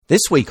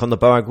This week on the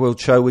Boag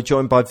World Show, we're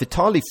joined by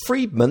Vitaly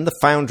Friedman, the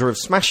founder of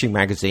Smashing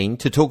Magazine,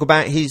 to talk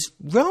about his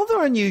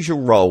rather unusual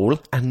role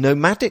and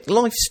nomadic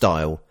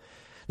lifestyle.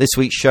 This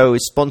week's show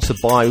is sponsored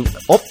by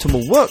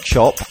Optimal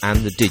Workshop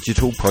and the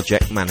Digital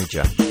Project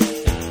Manager.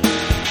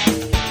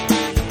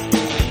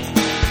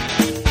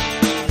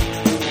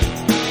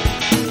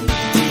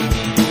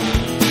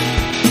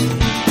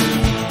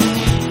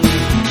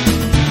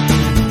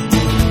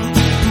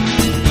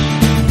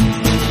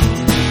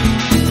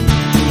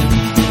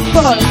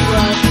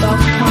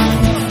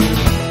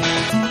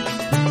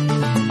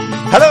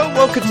 Hello and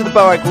welcome to the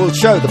Boag World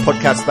Show, the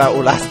podcast about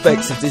all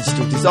aspects of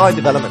digital design,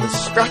 development and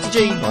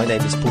strategy. My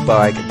name is Paul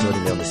Boag, and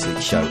joining me on this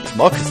week's show is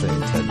Marcus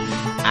Lillington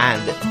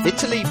and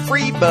Vitaly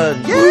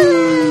Friedman.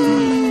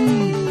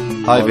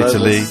 Yay! Hi,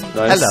 Vitaly.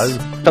 Nice.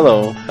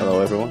 Hello. Hello,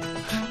 everyone.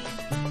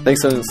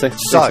 Thanks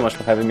so much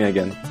for having me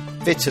again.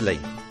 Vitaly.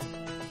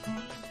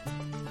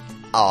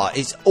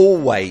 It's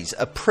always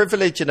a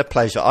privilege and a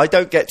pleasure. I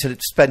don't get to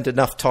spend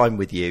enough time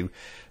with you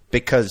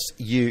because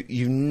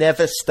you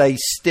never stay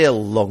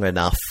still long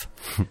enough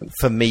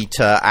for me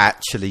to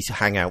actually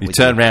hang out with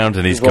you. You turn round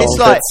and he's gone. It's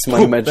like, that's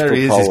my magical there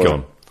he is,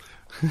 power.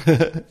 he's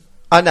gone.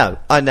 I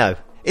know.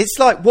 It's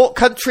like, what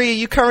country are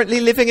you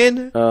currently living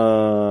in?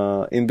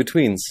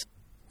 In-betweens.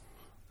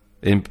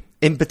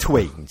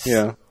 In-betweens?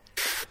 Yeah.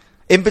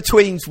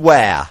 In-betweens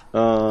where?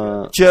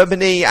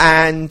 Germany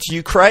and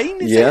Ukraine?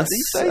 Yes,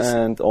 these days?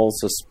 and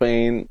also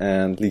Spain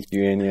and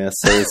Lithuania.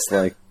 So it's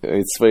like,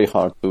 it's very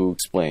hard to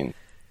explain.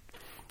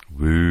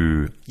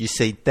 Woo. You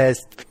see, there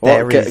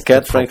is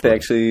Cat, frankly,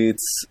 actually,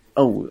 it's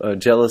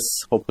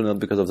jealous. Hopefully not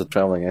because of the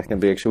traveling.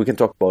 We can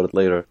talk about it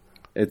later.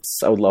 I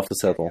would love to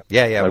settle.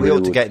 Yeah. We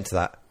ought to get into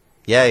that.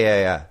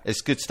 Yeah. It's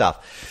good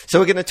stuff.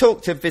 So we're going to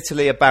talk to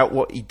Vitaly about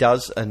what he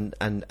does and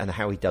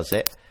how he does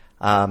it.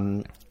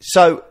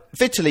 So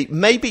Vitaly,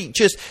 maybe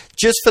just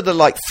for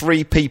the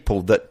three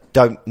people that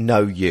don't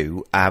know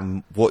you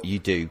and what you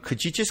do,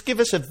 could you just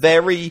give us a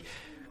very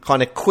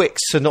kind of quick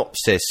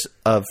synopsis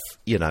of,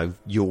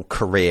 your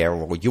career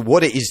or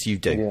what it is you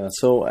do? Yeah,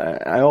 so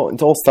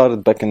it all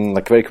started back in,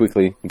 very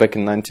quickly, back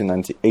in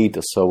 1998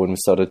 or so when I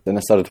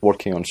started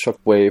working on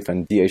Shockwave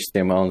and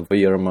DHTML and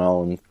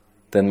VRML and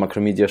then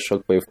Macromedia,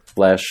 Shockwave,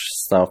 Flash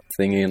stuff,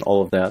 thingy and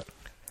all of that.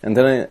 And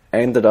then I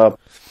ended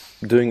up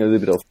doing a little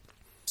bit of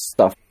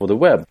stuff for the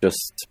web,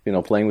 just,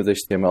 playing with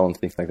HTML and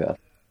things like that.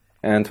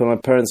 And when my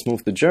parents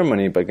moved to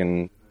Germany back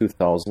in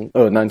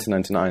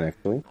 1999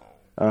 actually,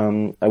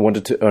 I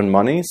wanted to earn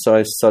money, so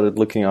I started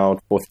looking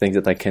out for things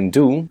that I can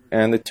do,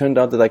 and it turned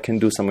out that I can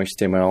do some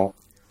HTML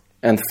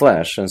and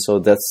Flash, and so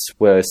that's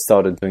where I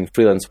started doing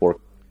freelance work.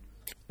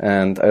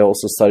 And I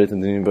also studied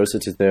in the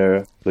university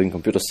there, doing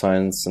computer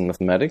science and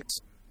mathematics,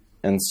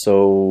 and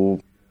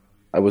so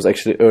I was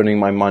actually earning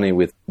my money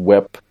with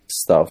web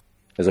stuff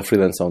as a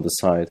freelancer on the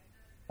side,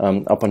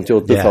 up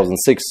until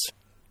 2006,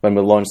 when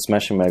we launched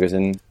Smashing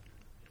Magazine,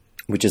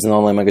 which is an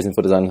online magazine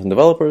for designers and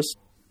developers.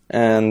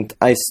 And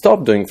I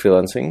stopped doing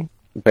freelancing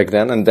back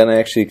then, and then I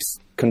actually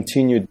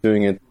continued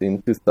doing it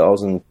in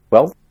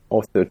 2012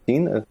 or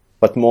 13,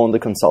 but more on the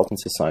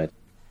consultancy side.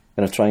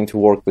 Trying to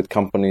work with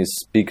companies,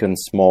 big and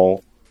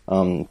small,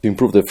 to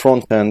improve the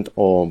front end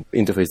or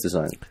interface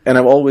design. And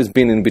I've always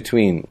been in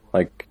between,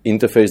 like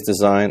interface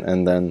design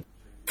and then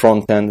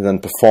front end and then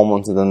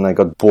performance, and then I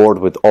got bored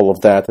with all of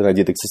that, and I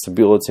did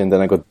accessibility, and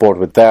then I got bored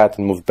with that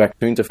and moved back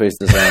to interface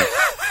design.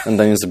 And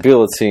then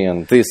usability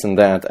and this and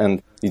that.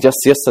 And just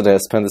yesterday I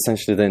spent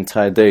essentially the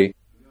entire day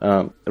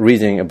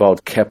reading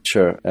about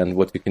capture and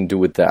what you can do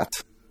with that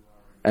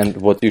and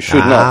what you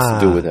should not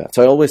do with that.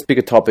 So I always pick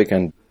a topic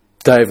and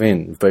dive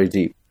in very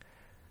deep.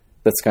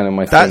 That's kind of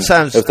my thing. That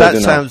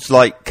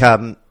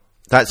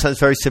sounds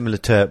very similar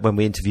to when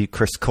we interviewed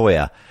Chris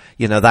Coyer.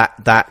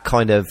 That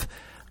kind of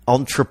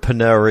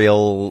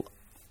entrepreneurial...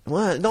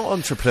 Well, not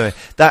entrepreneur.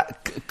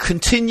 That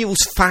continual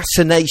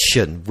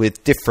fascination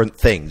with different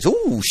things.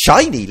 Ooh,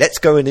 shiny! Let's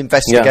go and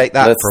investigate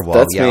that for a while.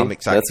 That's me. I'm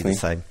exactly the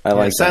same.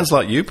 It sounds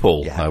like you,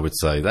 Paul. Yeah. I would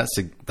say that's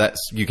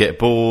you get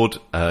bored.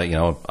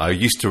 I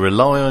used to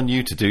rely on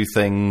you to do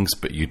things,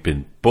 but you'd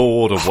been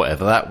bored or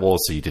whatever that was,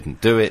 so you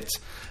didn't do it,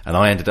 and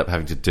I ended up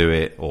having to do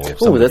it.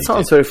 That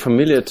sounds very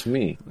familiar to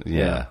me.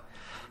 Yeah.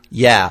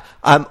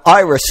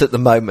 Iris at the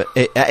moment,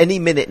 at any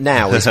minute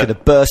now, is going to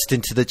burst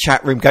into the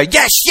chat room going,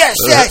 yes,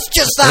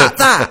 just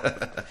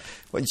that.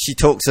 When she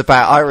talks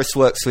about, Iris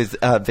works with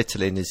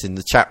Vitaly and is in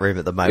the chat room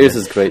at the moment. This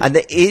is great. And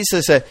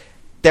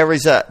there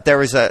is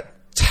a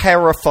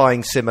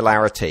terrifying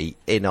similarity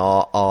in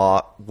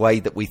our way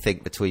that we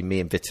think between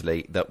me and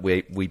Vitaly, that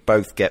we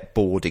both get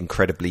bored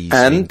incredibly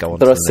easily and go on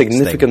there to are the next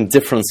significant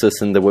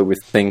differences in the way we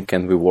think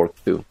and we work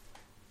too.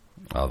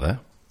 Are there?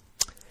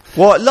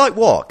 What? Like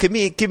what? Give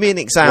me an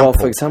example. Well,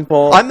 for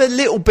example, I'm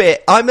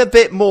a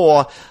bit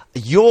more.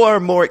 You're a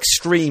more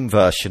extreme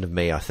version of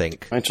me, I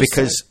think,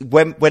 because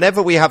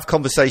whenever we have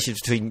conversations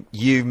between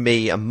you,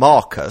 me, and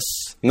Marcus,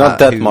 not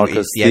that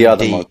Marcus, the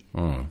other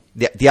Marcus.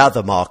 the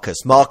other Marcus,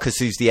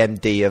 who's the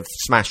MD of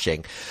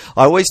Smashing.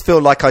 I always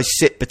feel like I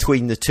sit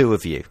between the two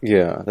of you.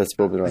 Yeah, that's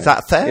probably right. Is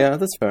that fair? Yeah,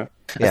 that's fair.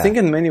 Yeah. I think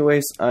in many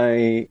ways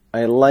I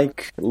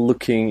like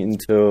looking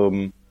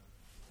into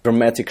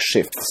dramatic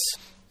shifts.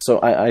 So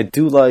I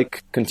do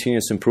like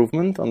continuous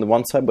improvement on the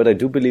one side, but I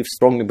do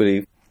strongly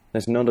believe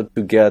that in order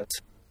to get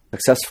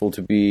successful,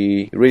 to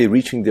be really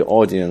reaching the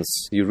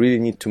audience, you really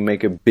need to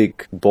make a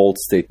big, bold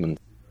statement.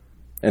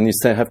 And you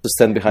have to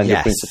stand behind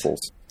your principles.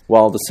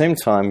 While at the same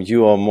time,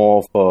 you are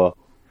more of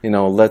a,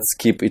 let's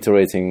keep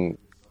iterating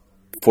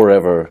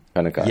forever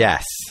kind of guy.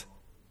 Yes.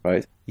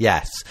 Right?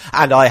 Yes.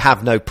 And I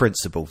have no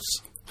principles.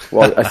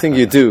 Well, I think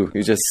you do.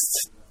 You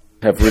just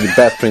have really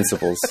bad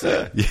principles.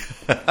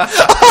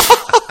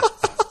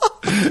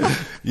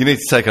 You need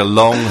to take a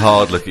long,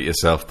 hard look at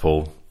yourself,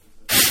 Paul.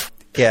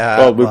 Yeah.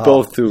 Well, we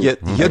both do,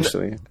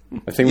 actually.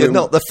 I think you're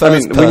not the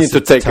first person we need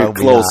to take a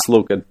close that.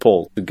 look at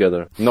Paul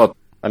together. I'm not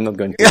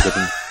going to look at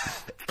him.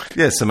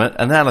 Yeah, some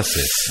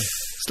analysis.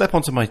 Step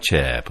onto my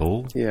chair,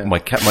 Paul. Yeah. My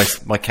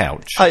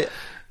couch.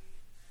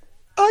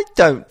 I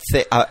don't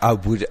think I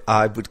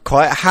would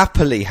quite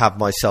happily have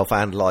myself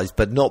analysed,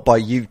 but not by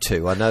you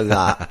two. I know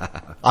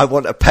that. I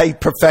want a paid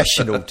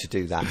professional to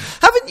do that.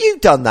 Haven't you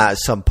done that at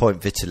some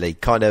point, Vitaly?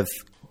 Kind of,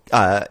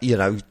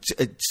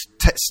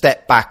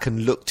 step back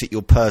and looked at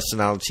your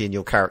personality and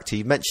your character.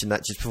 You mentioned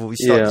that just before we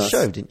started the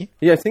show, didn't you?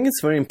 Yeah, I think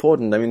it's very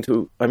important.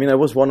 I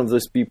was one of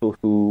those people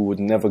who would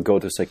never go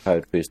to a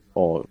psychiatrist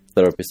or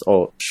therapist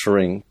or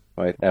shrink,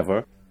 right,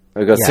 ever.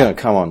 Because,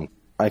 come on.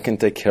 I can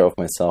take care of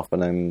myself,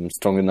 and I'm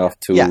strong enough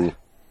to,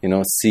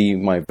 see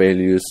my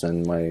values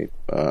and my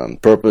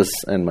purpose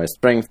and my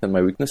strength and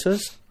my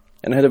weaknesses.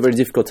 And I had a very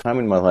difficult time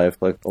in my life,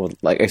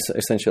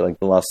 essentially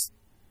the last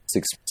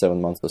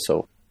 6-7 months or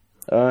so.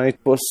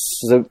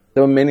 There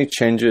were many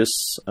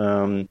changes,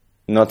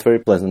 not very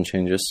pleasant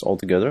changes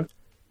altogether.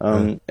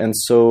 And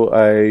so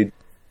I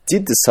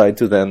did decide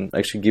to then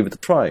actually give it a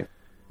try.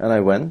 And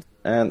I went,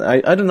 and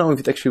I don't know if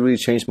it actually really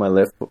changed my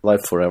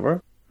life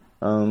forever.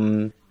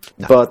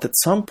 No. But at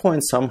some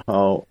point,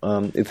 somehow,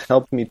 it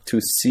helped me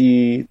to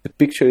see the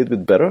picture a little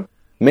bit better.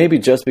 Maybe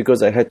just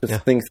because I had to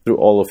think through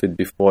all of it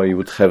before I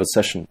would have a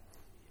session.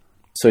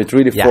 So it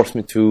really forced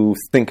me to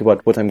think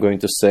about what I'm going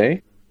to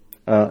say.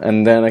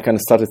 And then I kind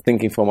of started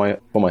thinking for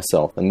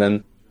myself. And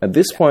then at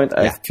this point,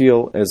 I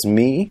feel as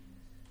me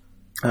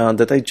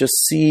that I just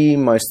see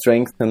my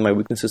strengths and my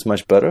weaknesses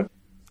much better.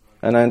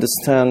 And I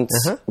understand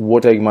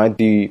what I might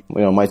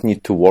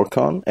need to work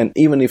on. And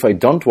even if I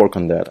don't work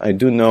on that, I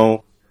do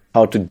know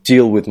how to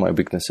deal with my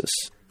weaknesses,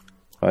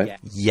 right?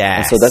 Yes.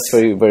 And so that's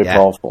very, very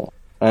powerful.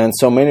 And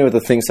so many of the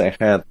things I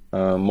had,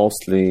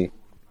 mostly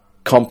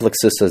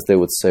complexes, as they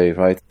would say,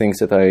 right? Things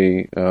that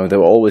they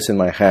were always in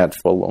my head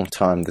for a long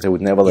time that I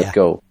would never let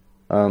go.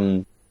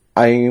 I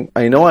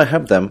know I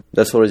have them.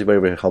 That's already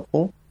very, very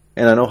helpful.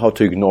 And I know how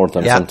to ignore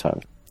them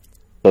sometimes.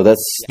 So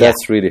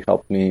that's really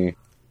helped me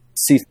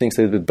see things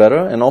a little bit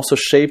better, and also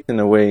shaped in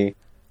a way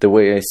the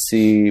way I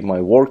see my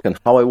work and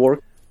how I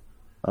work.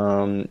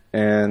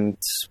 And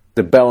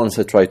the balance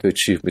I try to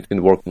achieve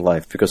between work and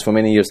life, because for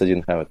many years I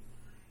didn't have it.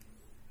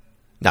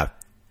 No.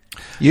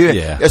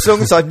 As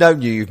long as I've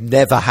known you, you've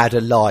never had a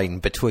line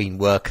between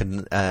work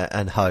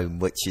and home,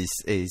 which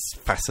is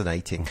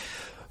fascinating.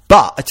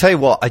 But I tell you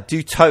what,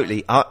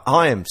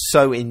 I am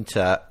so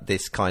into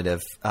this kind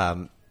of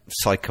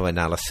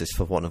psychoanalysis,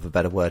 for want of a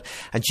better word.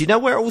 And do you know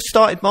where it all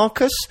started,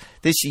 Marcus?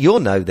 You'll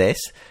know this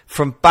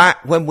from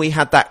back when we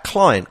had that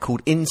client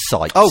called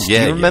Insights. Oh,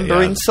 yeah. Do you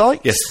remember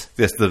Insights?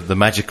 Yes, the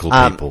magical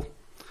people.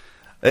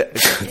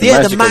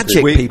 The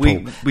magic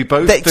people. We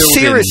both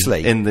filled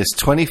in this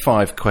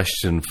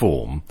 25-question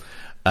form.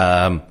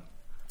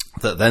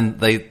 That then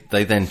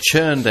they then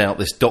churned out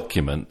this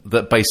document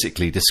that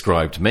basically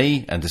described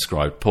me and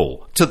described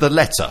Paul to the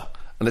letter.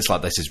 And it's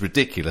like, this is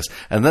ridiculous.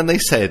 And then they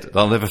said,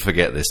 I'll never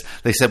forget this,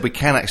 they said we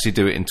can actually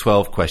do it in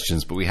 12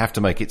 questions, but we have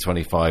to make it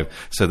 25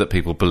 so that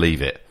people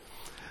believe it.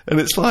 And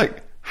it's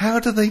like, how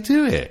do they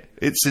do it?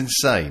 It's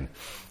insane.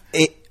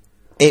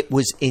 It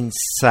was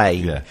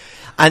insane. Yeah.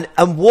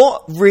 And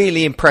what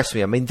really impressed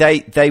me, I mean,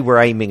 they were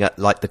aiming at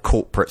like the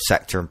corporate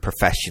sector and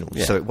professionals.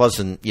 Yeah. So it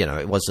wasn't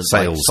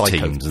sales like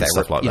teams and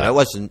stuff like that. It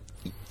wasn't.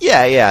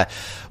 Yeah.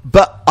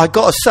 But I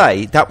got to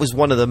say, that was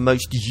one of the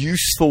most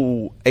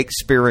useful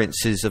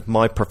experiences of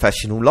my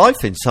professional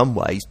life in some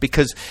ways,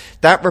 because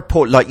that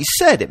report, like you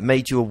said, it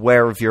made you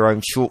aware of your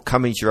own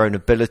shortcomings, your own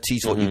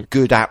abilities, what you're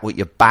good at, what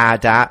you're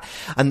bad at.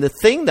 And the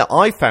thing that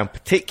I found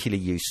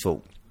particularly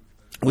useful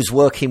was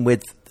working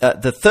with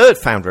the third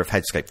founder of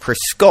Headscape, Chris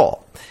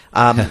Scott,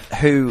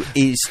 who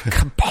is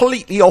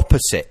completely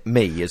opposite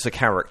me as a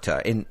character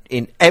in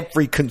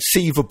every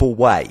conceivable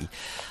way.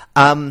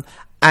 And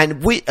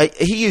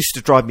he used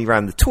to drive me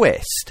around the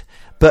twist,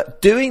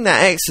 but doing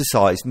that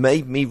exercise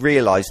made me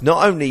realise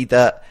not only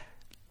that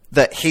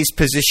his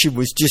position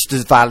was just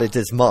as valid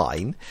as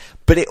mine,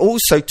 but it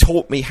also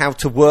taught me how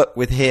to work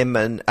with him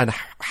and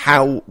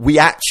how we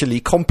actually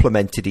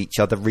complemented each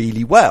other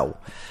really well.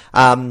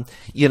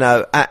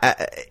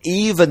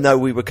 Even though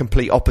we were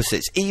complete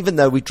opposites, even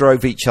though we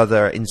drove each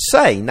other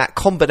insane, that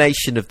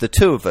combination of the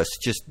two of us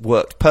just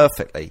worked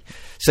perfectly.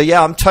 So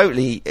yeah, I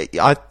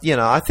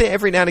think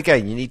every now and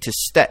again you need to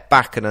step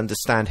back and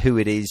understand who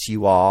it is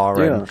you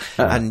are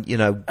and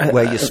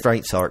where your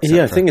strengths are, etc.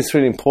 Yeah, I think it's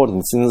really important.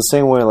 It's in the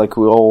same way like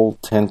we all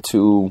tend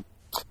to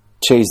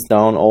chase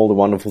down all the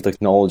wonderful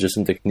technologies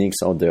and techniques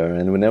out there,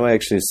 and we never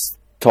actually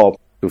stop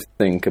to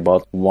think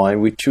about why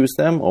we choose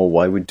them or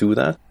why we do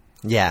that.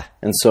 Yeah.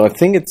 And so I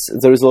think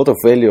there is a lot of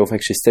value of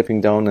actually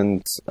stepping down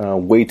and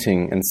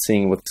waiting and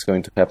seeing what's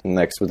going to happen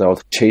next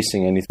without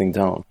chasing anything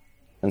down.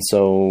 And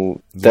so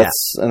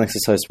that's an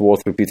exercise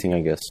worth repeating,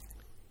 I guess.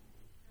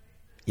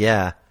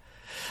 Yeah.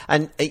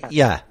 And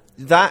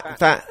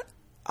that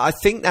I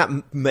think that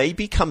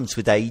maybe comes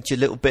with age a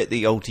little bit.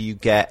 The older you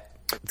get,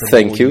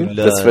 Thank you.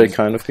 That's very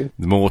kind of you.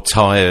 The more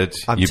tired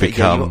you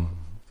become.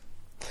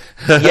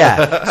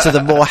 Yeah, so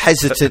the more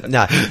hesitant.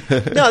 No,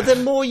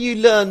 the more you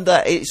learn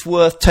that it's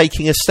worth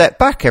taking a step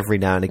back every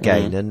now and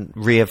again and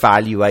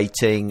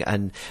reevaluating,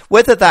 and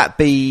whether that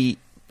be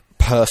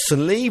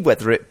personally,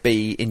 whether it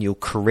be in your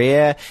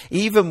career,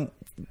 even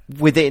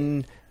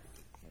within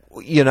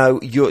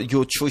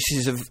your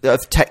choices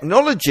of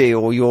technology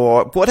or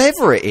your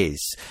whatever it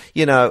is.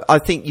 I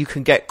think you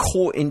can get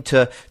caught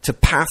into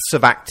paths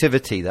of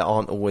activity that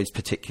aren't always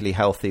particularly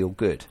healthy or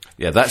good.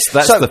 Yeah, that's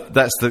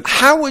the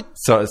how would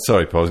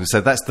sorry, Paul. I was going to say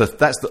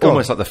that's the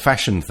almost like the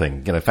fashion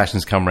thing.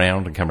 Fashions come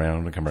round and come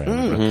round and come round,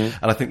 and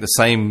I think the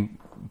same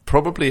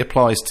probably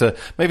applies to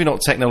maybe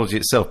not technology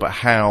itself, but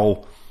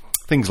how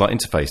things like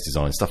interface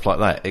design, stuff like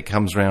that, it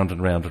comes round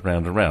and round and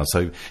round and round.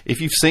 So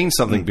if you've seen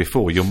something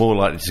before, you're more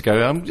likely to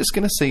go, I'm just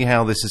going to see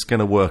how this is going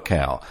to work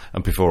out,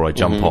 and before I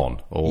jump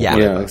on. Or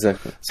yeah,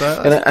 exactly.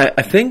 So, and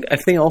I think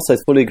also I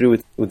fully agree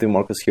with you,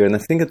 Marcus, here. And I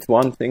think it's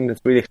one thing that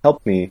really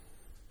helped me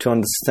to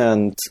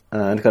understand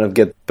and kind of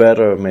get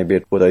better maybe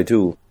at what I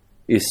do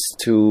is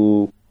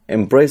to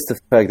embrace the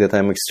fact that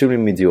I'm extremely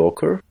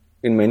mediocre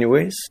in many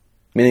ways.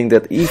 Meaning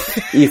that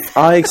if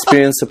I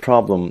experience a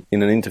problem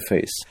in an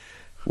interface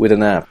with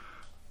an app,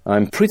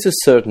 I'm pretty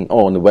certain,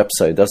 on the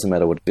website, doesn't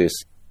matter what it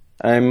is,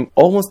 I'm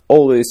almost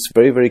always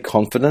very, very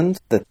confident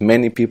that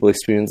many people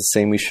experience the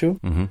same issue.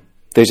 Mm-hmm.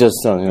 They just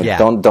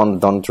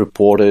don't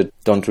report it,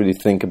 don't really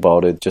think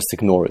about it, just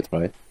ignore it,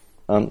 right?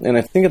 And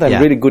I think that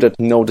I'm really good at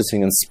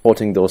noticing and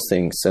spotting those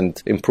things and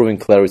improving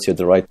clarity at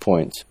the right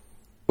point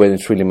when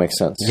it really makes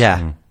sense. Yeah.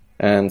 Mm-hmm.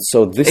 And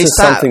so this is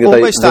something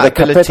that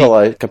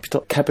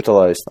I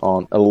capitalized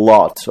on a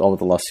lot over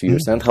the last few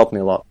years, and it helped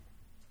me a lot.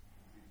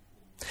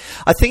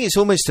 I think it's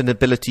almost an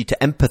ability to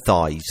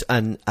empathise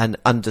and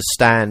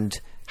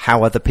understand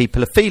how other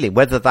people are feeling,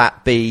 whether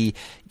that be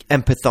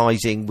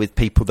empathising with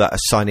people that are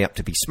signing up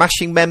to be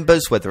Smashing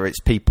members, whether it's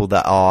people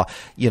that are,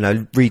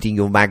 reading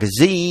your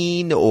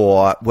magazine,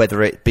 or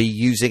whether it be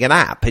using an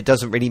app. It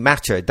doesn't really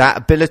matter. That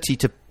ability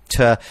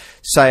to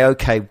say,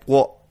 okay,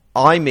 what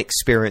I'm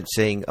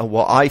experiencing and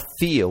what I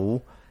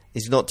feel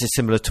is not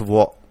dissimilar to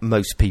what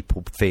most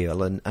people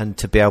feel, and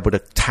to be able to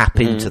tap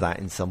into that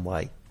in some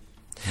way.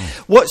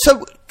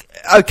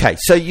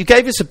 So you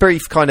gave us a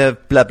brief kind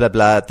of blah, blah,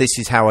 blah. This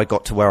is how I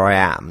got to where I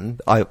am.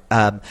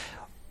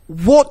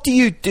 What do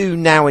you do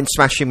now in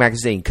Smashing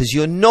Magazine? Because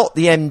you're not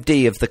the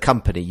MD of the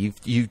company.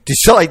 You've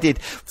decided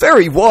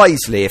very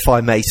wisely, if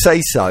I may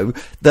say so,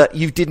 that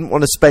you didn't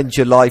want to spend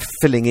your life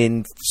filling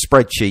in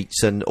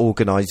spreadsheets and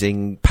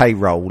organising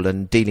payroll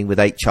and dealing with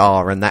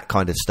HR and that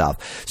kind of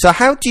stuff. So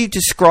how do you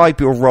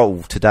describe your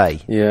role today?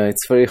 Yeah,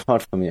 it's very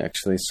hard for me,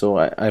 actually. So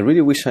I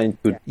really wish I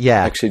could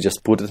actually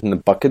just put it in a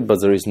bucket,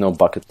 but there is no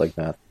bucket like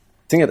that.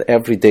 I think that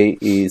every day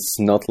is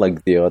not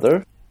like the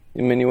other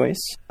in many ways.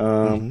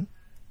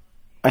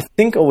 I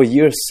think over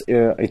years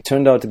it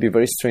turned out to be a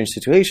very strange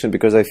situation,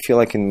 because I feel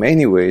like in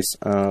many ways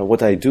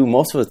what I do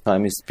most of the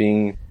time is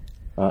being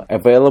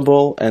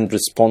available and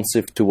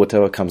responsive to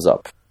whatever comes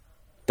up.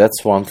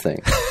 That's one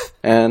thing.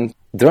 And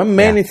there are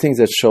many things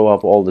that show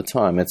up all the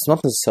time. It's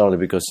not necessarily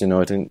because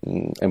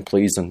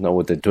employees don't know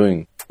what they're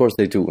doing. Of course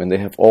they do, and they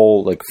have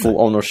all like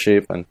full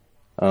ownership.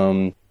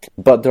 And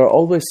but there are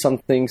always some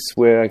things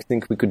where I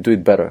think we could do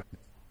it better,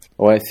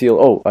 or I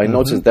feel, I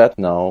noticed that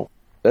now.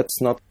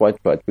 That's not quite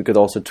right. We could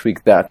also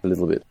tweak that a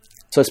little bit.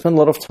 So I spend a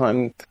lot of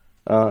time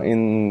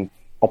in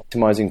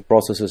optimizing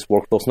processes,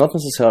 workflows, not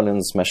necessarily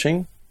in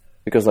Smashing,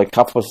 because like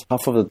half of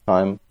the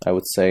time, I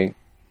would say,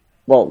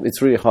 well,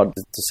 it's really hard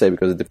to say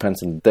because it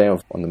depends on the day,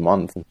 on the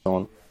month, and so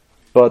on.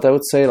 But I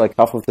would say like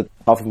half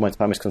of my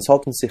time is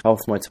consultancy, half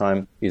of my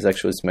time is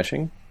actually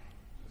Smashing.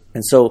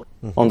 And so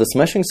on the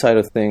Smashing side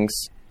of things,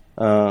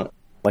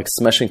 like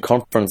Smashing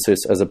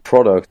conferences as a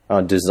product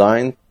are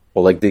designed,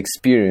 or like the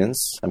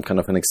experience, I'm kind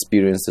of an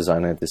experience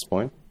designer at this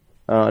point,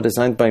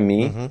 designed by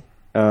me,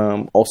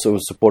 also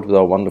with support with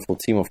our wonderful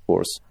team, of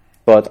course.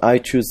 But I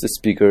choose the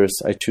speakers,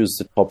 I choose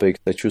the topics,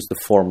 I choose the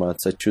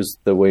formats, I choose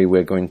the way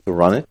we're going to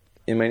run it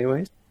in many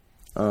ways,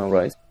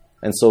 right?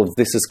 And so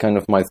this is kind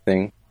of my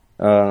thing.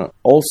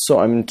 Also,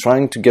 I'm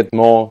trying to get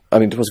more. I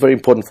mean, it was very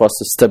important for us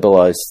to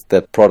stabilize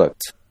that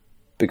product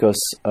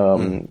because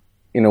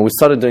we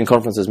started doing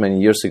conferences many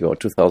years ago,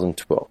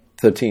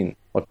 13,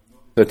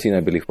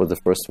 I believe, was the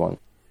first one,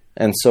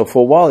 and so for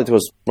a while it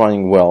was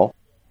running well,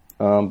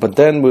 but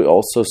then we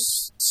also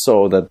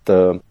saw that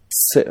the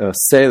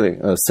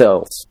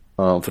sales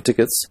for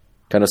tickets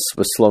kind of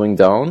was slowing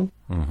down,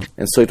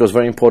 and so it was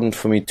very important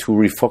for me to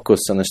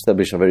refocus and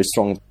establish a very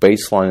strong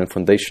baseline and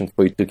foundation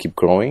for it to keep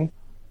growing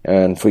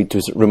and for it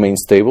to remain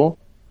stable.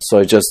 So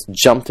I just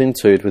jumped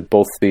into it with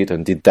both feet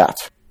and did that.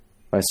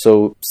 Right?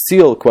 So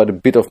still quite a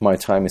bit of my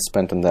time is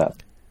spent on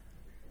that.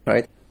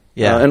 Right?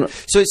 Yeah. And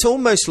so it's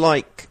almost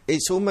like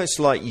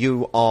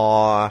you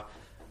are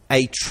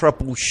a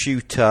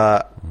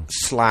troubleshooter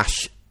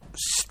 /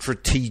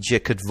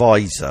 strategic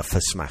advisor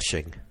for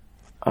Smashing.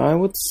 I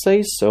would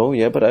say so,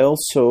 yeah, but I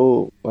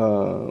also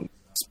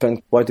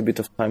spent quite a bit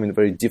of time in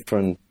very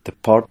different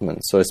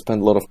departments. So I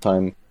spent a lot of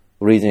time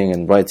reading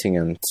and writing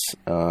and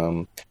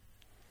working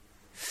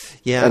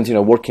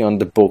on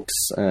the books.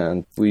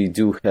 And we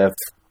do have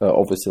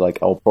obviously like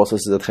our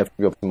processes that have to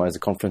be optimized, the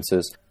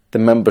conferences, the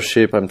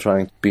membership. I'm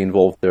trying to be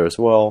involved there as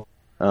well.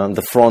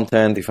 The front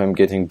end, if I'm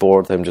getting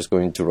bored, I'm just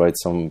going to write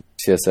some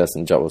CSS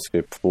and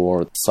JavaScript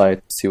for the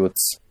site, see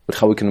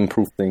how we can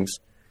improve things.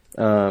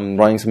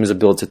 Running some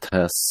usability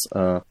tests.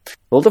 A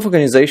lot of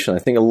organization. I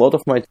think a lot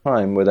of my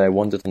time, whether I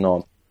want it or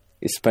not,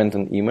 is spent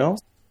on emails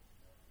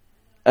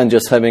and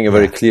just having a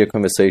very clear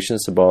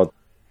conversations about,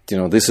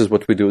 this is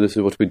what we do, this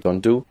is what we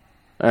don't do,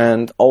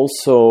 and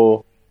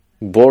also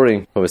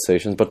boring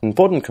conversations, but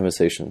important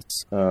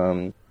conversations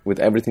with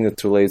everything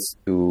that relates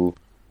to,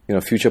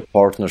 future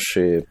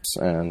partnerships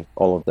and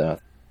all of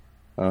that.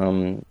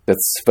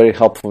 That's very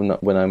helpful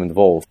when I'm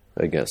involved,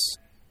 I guess.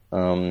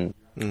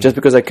 Just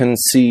because I can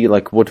see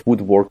like what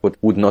would work, what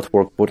would not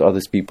work, what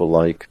others people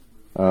like,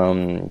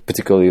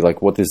 particularly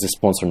like what does the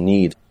sponsor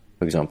need,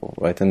 for example,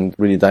 right? And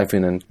really dive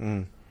in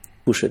and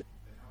push it.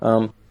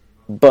 I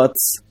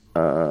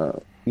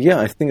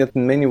think that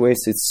in many ways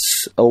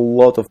it's a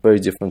lot of very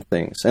different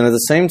things. And at the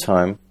same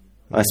time,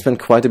 I spend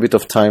quite a bit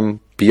of time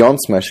beyond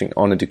Smashing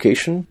on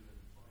education.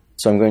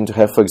 So I'm going to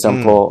have, for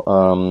example,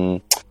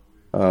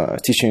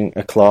 teaching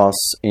a class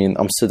in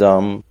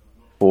Amsterdam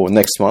for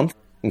next month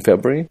in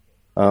February.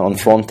 On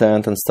front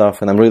end and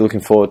stuff, and I'm really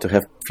looking forward to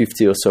have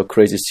 50 or so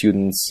crazy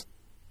students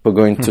who are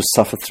going to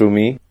suffer through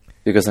me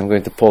because I'm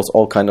going to pose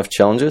all kind of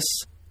challenges.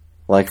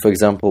 Like, for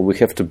example, we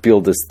have to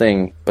build this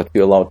thing, but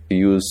you're not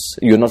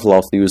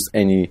allowed to use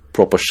any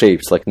proper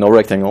shapes, like no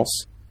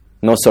rectangles,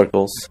 no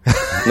circles,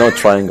 no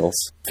triangles.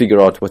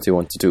 Figure out what you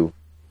want to do.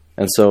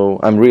 And so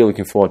I'm really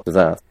looking forward to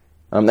that.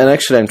 And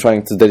actually, I'm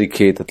trying to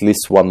dedicate at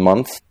least 1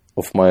 month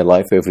of my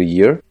life every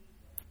year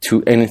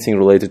to anything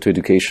related to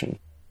education.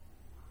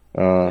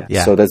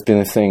 So that's been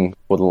a thing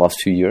for the last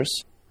few years.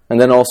 And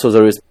then also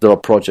there are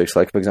projects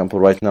like, for example,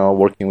 right now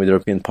working with the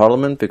European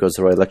Parliament because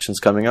there are elections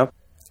coming up.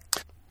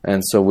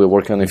 And so we're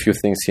working on a few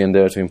things here and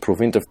there to improve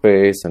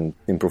interface and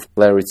improve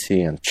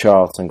clarity and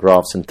charts and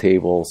graphs and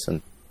tables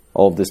and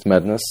all of this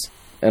madness.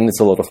 And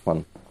it's a lot of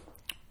fun.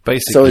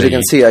 Basically, so as you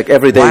can see, like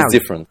every day is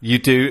different. You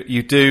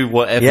do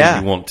whatever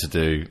you want to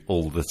do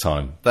all the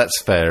time.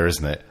 That's fair,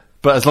 isn't it?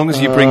 But as long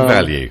as you bring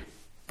value.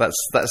 That's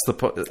the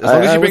point. As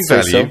long as you bring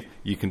value,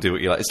 you can do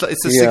what you like.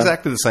 It's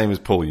exactly the same as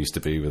Paul used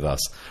to be with us.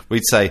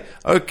 We'd say,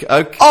 okay.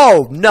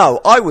 Oh no,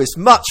 I was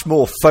much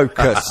more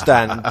focused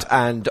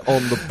and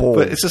on the ball.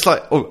 But it's just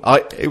like,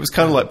 it was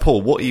kind of like,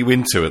 Paul, what are you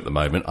into at the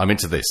moment? I'm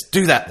into this.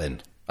 Do that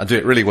then. I do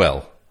it really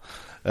well.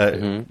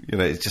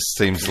 It just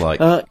seems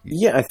like. I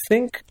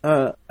think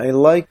I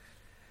like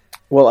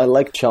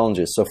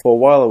challenges. So for a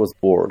while I was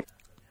bored.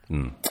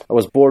 I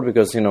was bored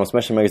because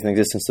Smashing Magazine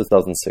exists since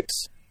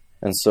 2006.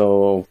 And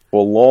so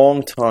for a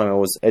long time, I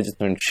was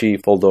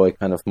editor-in-chief, although I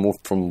kind of moved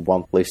from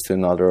one place to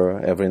another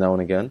every now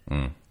and again.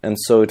 And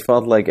so it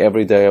felt like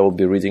every day I would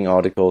be reading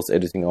articles,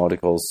 editing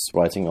articles,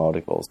 writing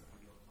articles.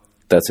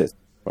 That's it,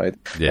 right?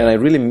 Yeah. And I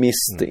really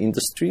missed the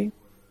industry.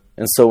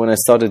 And so when I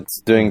started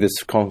doing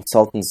this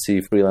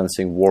consultancy,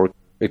 freelancing work,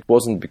 it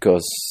wasn't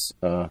because,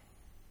 I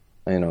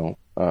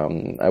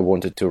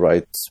wanted to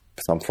write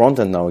some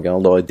front-end now again,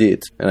 although I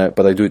did.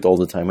 But I do it all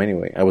the time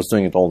anyway. I was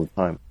doing it all the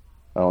time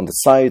on the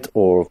site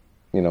or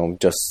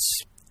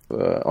just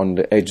on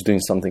the edge doing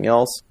something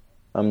else.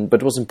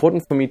 But it was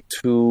important for me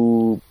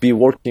to be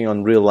working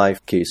on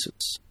real-life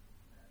cases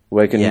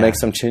where I can make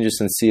some changes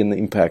and see an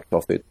impact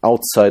of it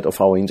outside of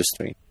our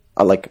industry,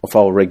 like of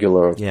our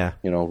regular,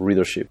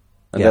 readership.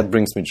 And that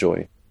brings me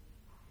joy.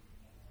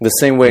 The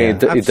same way it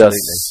does,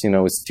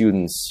 with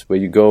students, where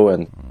you go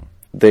and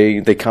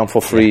they come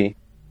for free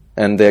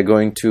and they're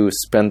going to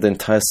spend the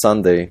entire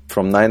Sunday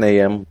from 9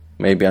 a.m.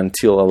 maybe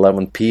until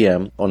 11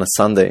 p.m. on a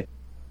Sunday,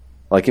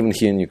 like even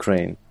here in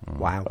Ukraine.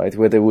 Wow. Right?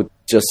 Where they would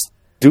just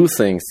do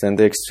things and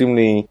they're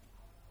extremely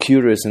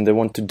curious and they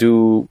want to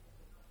do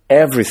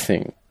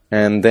everything.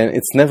 And then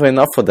it's never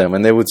enough for them.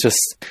 And they would just,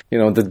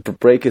 the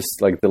break is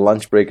like the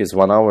lunch break is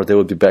 1 hour. They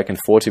would be back in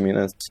 40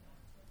 minutes.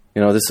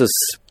 This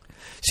is...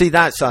 See,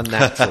 that's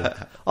unnatural.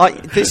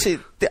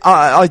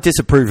 I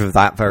disapprove of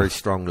that very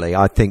strongly.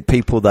 I think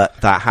people that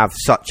have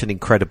such an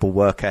incredible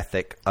work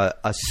ethic are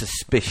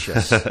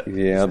suspicious.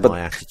 Yeah,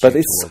 but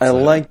I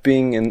like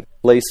being in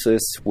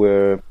places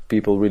where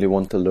people really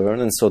want to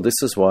learn, and so this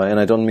is why. And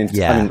I don't mean,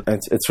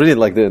 it's really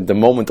like the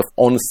moment of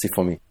honesty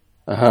for me,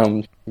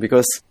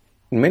 because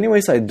in many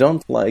ways I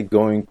don't like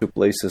going to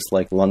places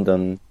like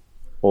London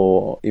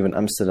or even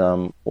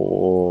Amsterdam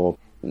or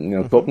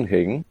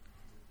Copenhagen,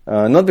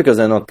 not because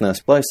they're not nice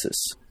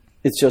places.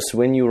 It's just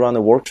when you run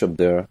a workshop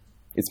there,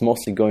 it's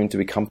mostly going to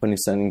be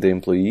companies sending the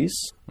employees.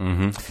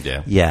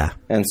 Mm-hmm. Yeah.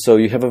 And so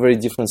you have a very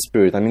different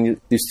spirit. I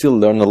mean, you still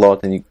learn a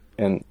lot and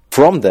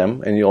from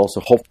them, and you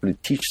also hopefully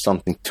teach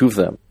something to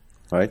them,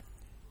 right?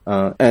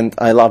 And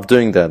I love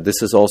doing that.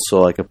 This is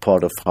also like a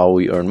part of how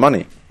we earn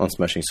money on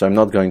Smashing. So I'm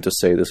not going to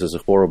say this is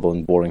a horrible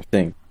and boring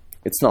thing.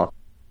 It's not.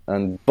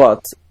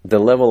 But the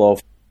level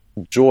of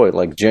joy,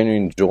 like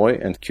genuine joy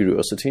and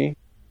curiosity,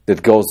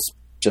 that goes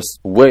just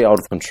way out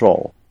of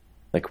control.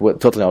 Like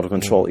totally out of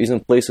control, is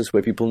in places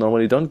where people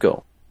normally don't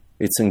go.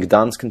 It's in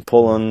Gdansk in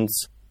Poland,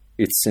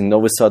 it's in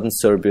Novi Sad in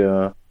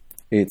Serbia,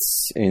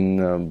 it's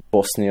in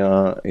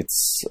Bosnia.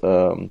 It's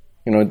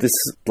this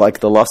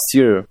like the last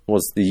year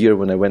was the year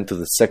when I went to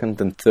the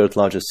second and third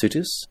largest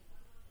cities,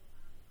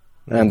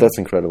 and that's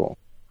incredible.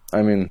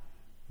 I mean,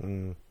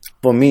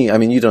 for me, I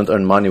mean, you don't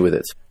earn money with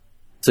it,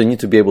 so you need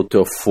to be able to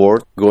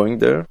afford going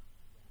there.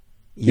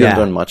 You don't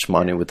earn much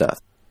money with that.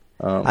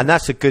 And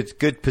that's a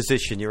good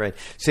position you're in.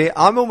 See,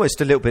 I'm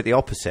almost a little bit the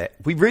opposite.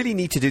 We really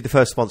need to do the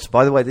first sponsor.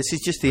 By the way, this is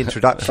just the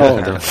introduction.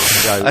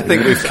 I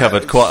think we've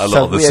covered quite a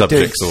lot of the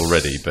subjects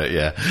already, but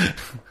yeah.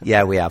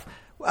 Yeah, we have.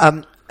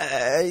 I'm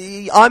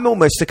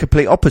almost the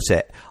complete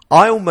opposite.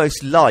 I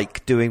almost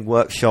like doing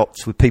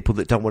workshops with people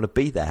that don't want to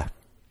be there,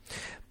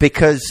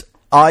 because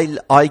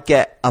I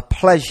get a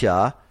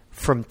pleasure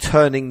from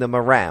turning them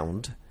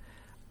around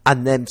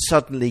and then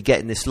suddenly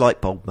getting this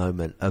light bulb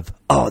moment of,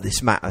 oh,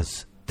 this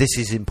matters. This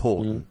is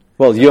important.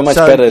 Well, you're much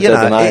better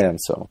than I am,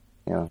 so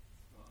yeah.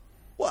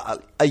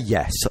 Well,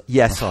 yes,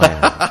 I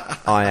am.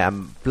 I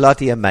am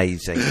bloody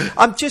amazing.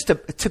 I'm just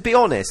to be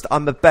honest,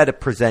 I'm a better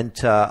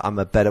presenter. I'm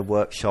a better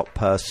workshop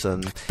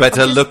person.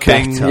 Better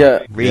looking.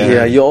 Really.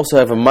 Yeah. You also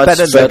have a much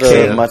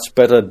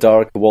better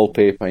dark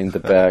wallpaper in the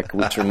back,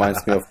 which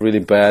reminds me of really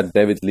bad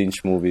David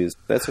Lynch movies.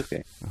 That's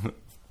okay.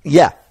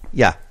 Yeah,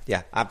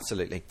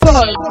 absolutely.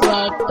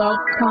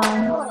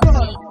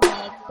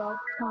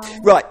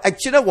 Right, do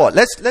you know what?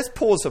 Let's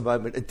pause a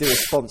moment and do a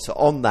sponsor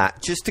on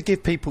that, just to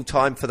give people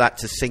time for that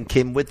to sink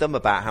in with them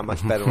about how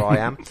much better I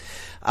am.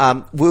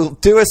 We'll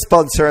do a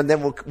sponsor, and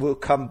then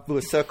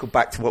we'll circle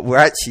back to what we're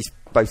actually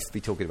supposed to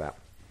be talking about.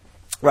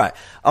 Right,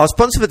 our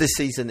sponsor for this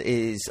season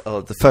is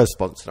the first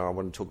sponsor I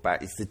want to talk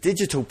about is the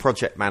Digital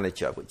Project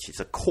Manager, which is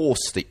a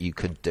course that you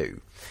can do.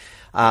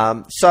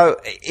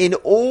 So in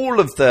all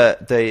of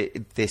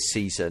this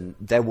season,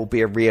 there will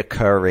be a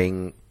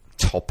reoccurring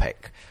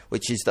topic,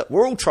 which is that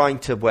we're all trying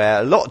to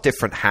wear a lot of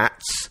different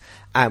hats,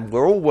 and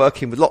we're all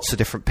working with lots of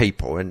different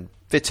people. And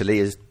Vitaly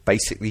has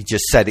basically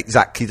just said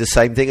exactly the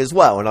same thing as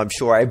well, and I'm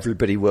sure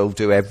everybody will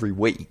do every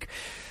week.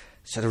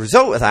 So the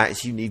result of that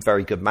is you need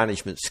very good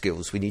management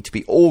skills. We need to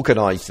be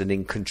organised and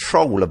in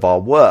control of our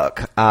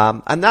work.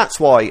 And that's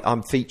why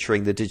I'm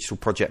featuring the Digital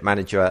Project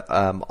Manager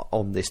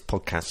on this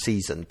podcast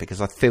season,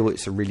 because I feel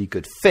it's a really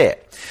good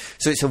fit.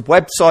 So it's a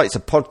website, it's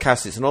a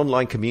podcast, it's an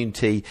online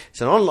community,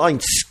 it's an online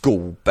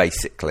school,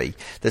 basically,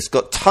 that's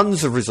got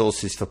tons of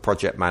resources for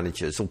project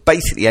managers, or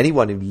basically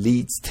anyone who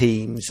leads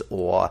teams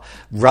or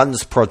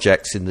runs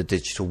projects in the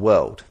digital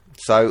world.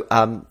 So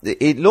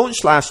it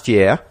launched last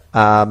year.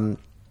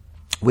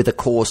 With a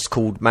course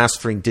called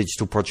Mastering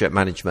Digital Project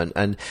Management,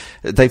 and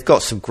they've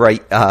got some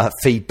great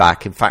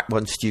feedback. In fact,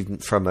 one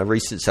student from a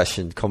recent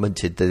session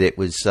commented that it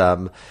was,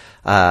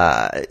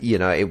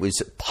 it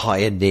was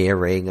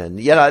pioneering, and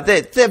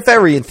they're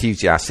very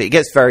enthusiastic. It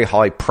gets very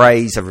high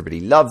praise.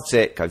 Everybody loves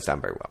it. Goes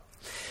down very well.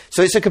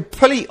 So it's a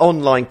complete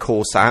online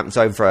course that happens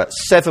over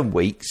 7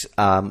 weeks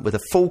with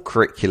a full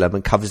curriculum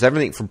and covers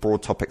everything from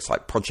broad topics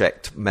like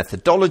project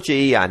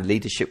methodology and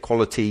leadership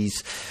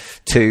qualities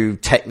to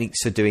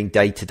techniques for doing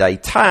day-to-day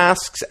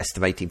tasks,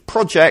 estimating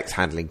projects,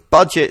 handling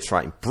budgets,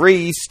 writing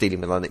briefs,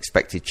 dealing with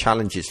unexpected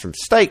challenges from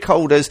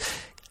stakeholders,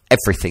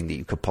 everything that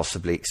you could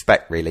possibly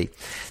expect, really.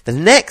 The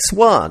next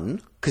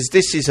one, because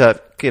this is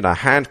a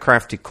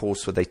handcrafted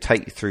course where they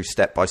take you through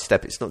step by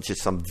step. It's not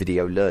just some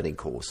video learning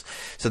course.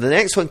 So the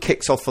next one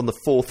kicks off on the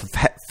 4th of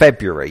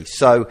February.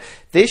 So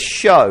this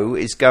show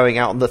is going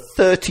out on the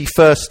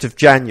 31st of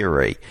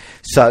January.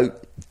 So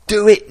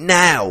do it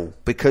now,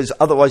 because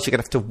otherwise you're going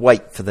to have to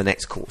wait for the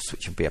next course,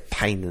 which will be a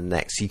pain in the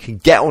neck. So you can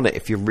get on it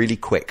if you're really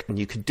quick. And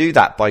you can do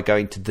that by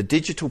going to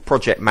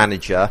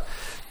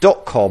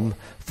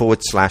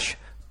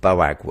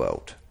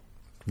thedigitalprojectmanager.com/BOAGworld.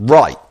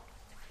 Right.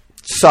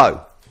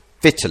 So,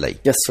 Vitaly.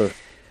 Yes, sir.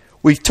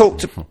 We've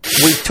talked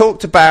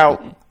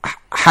about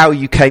how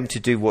you came to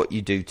do what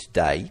you do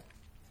today.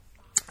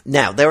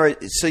 Now,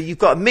 so you've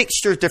got a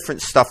mixture of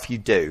different stuff you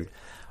do.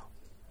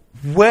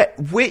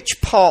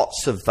 Which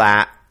parts of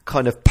that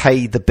kind of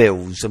pay the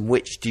bills and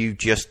which do you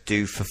just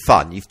do for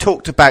fun? You've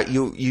talked about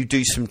you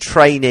do some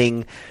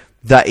training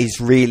that is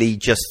really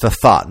just for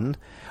fun,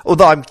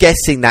 although I'm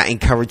guessing that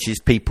encourages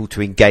people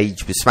to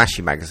engage with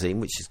Smashing Magazine,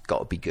 which has got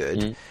to be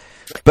good.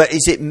 But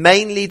is it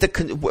mainly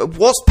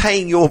what's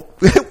paying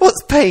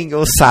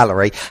your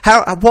salary?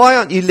 Why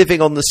aren't you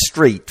living on the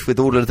street with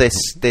all of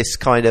this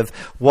kind of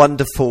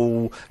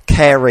wonderful,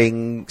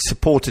 caring,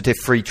 supportive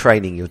free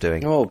training you're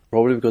doing? Oh,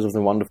 probably because of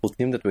the wonderful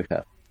team that we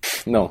have.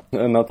 No,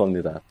 not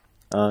only that.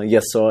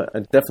 Yes, so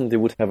I definitely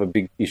would have a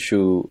big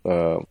issue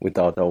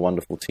without our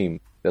wonderful team.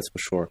 That's for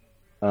sure.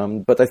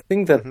 But I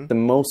think that the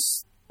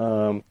most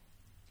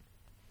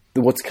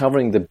what's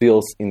covering the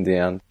bills in the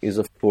end is,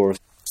 of course,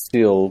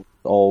 still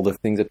all the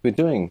things that we're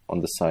doing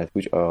on the site,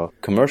 which are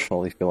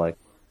commercial, if you like.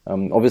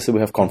 Obviously, we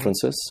have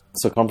conferences.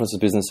 So conferences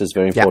business is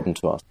very important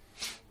to us.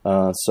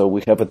 So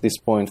we have at this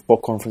point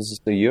 4 conferences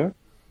a year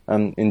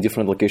in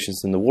different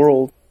locations in the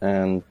world.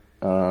 And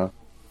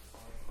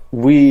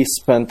we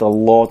spent a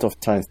lot of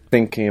time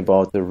thinking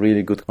about a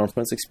really good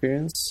conference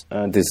experience,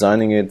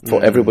 designing it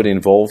for everybody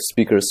involved,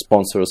 speakers,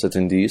 sponsors,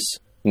 attendees,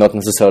 not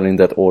necessarily in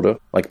that order,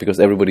 because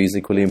everybody is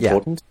equally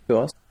important to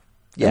us.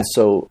 Yeah. And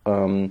so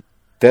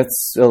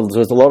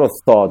there's a lot of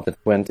thought that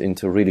went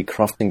into really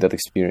crafting that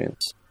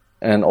experience,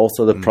 and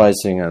also the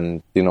pricing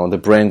and the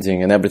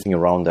branding and everything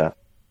around that.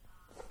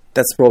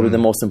 That's probably the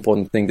most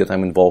important thing that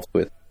I'm involved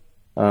with.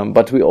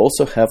 But we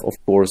also have, of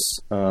course,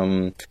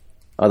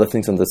 other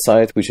things on the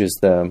site, which is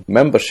the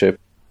membership,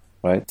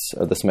 right?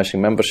 The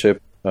Smashing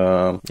membership,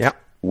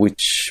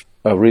 which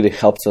really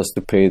helps us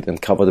to pay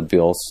and cover the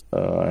bills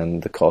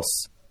and the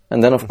costs.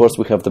 And then, of course,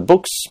 we have the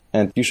books,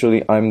 and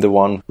usually I'm the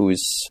one who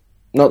is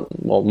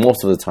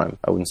most of the time,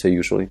 I wouldn't say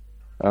usually.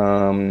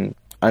 I'm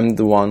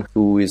the one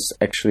who is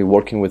actually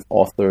working with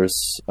authors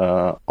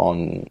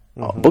on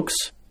books.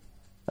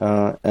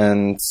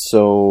 And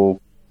so,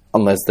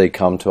 unless they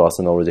come to us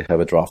and already have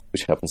a draft,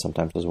 which happens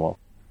sometimes as well.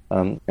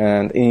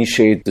 And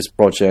initiate these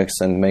projects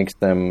and make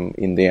them,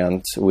 in the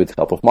end, with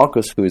help of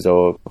Marcus, who's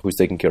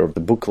taking care of the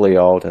book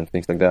layout and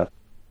things like that,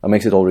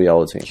 makes it all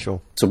reality.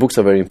 Sure. So books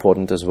are very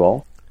important as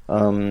well.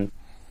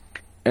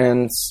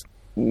 And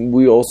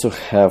we also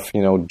have,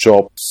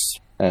 jobs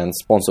and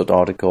sponsored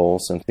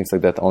articles and things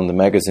like that on the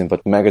magazine,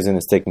 but the magazine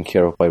is taken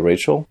care of by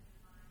Rachel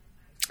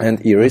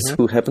and Iris,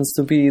 who happens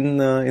to be in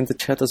the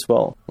chat as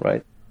well,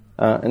 right?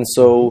 And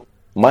so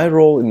my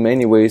role in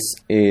many ways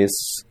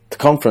is the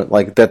conference,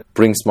 that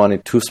brings money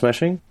to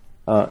Smashing,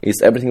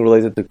 is everything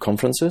related to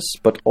conferences,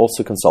 but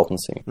also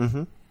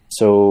consultancy.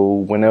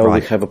 So whenever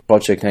we have a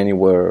project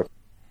anywhere,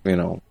 in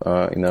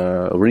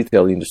a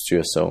retail industry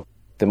or so,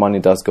 the money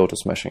does go to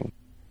Smashing.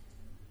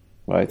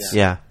 Right.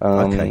 Yeah.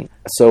 Okay.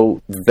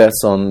 So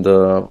that's on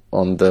the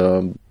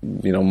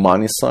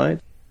money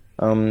side.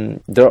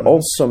 There are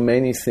also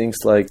many things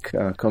like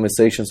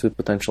conversations with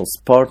potential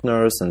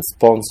partners and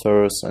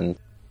sponsors and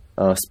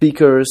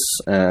speakers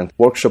and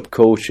workshop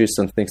coaches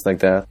and things like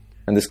that.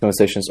 And these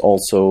conversations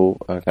also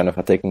kind of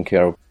are taken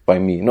care of by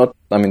me.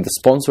 The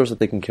sponsors are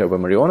taken care of by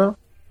Mariona,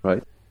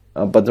 right?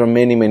 But there are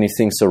many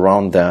things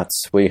around that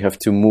where you have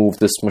to move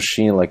this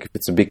machine. Like if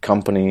it's a big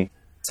company,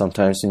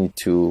 sometimes you need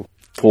to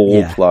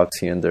pull plugs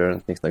here and there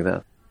and things like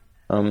that.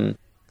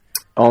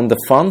 On the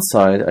fun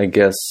side, I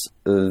guess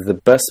the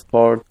best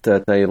part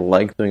that I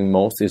like doing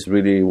most is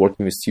really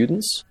working with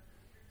students.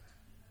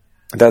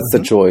 That's the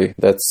joy.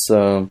 That's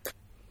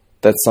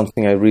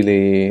something I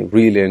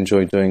really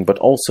enjoy doing. But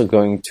also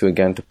going to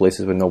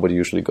places where nobody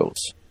usually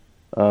goes.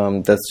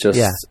 That's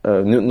just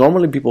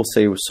normally people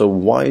say, so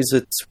why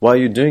are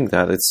you doing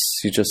that?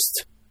 You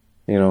just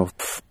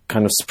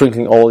kind of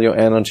sprinkling all your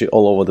energy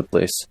all over the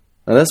place.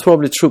 And that's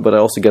probably true, but I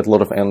also get a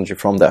lot of energy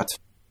from that,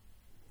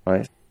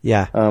 right?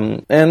 Yeah.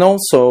 And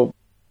also,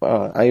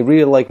 I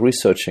really like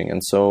researching,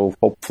 and so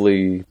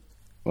hopefully,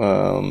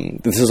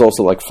 this is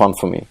also fun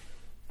for me,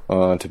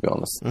 to be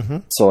honest.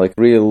 So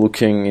really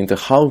looking into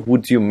how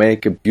would you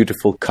make a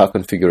beautiful car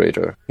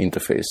configurator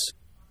interface?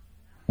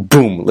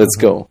 Boom, let's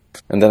go.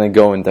 And then I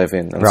go and dive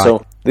in. And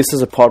so this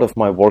is a part of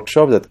my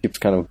workshop that keeps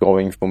kind of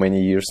going for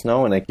many years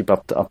now, and I keep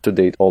up to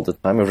date all the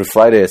time. Every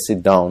Friday I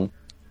sit down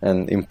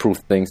and improve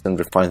things and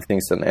refine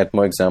things and add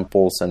more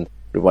examples and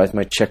revise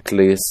my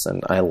checklists.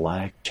 And I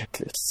like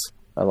checklists.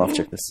 I love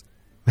checklists.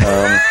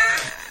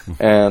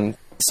 And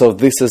so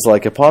this is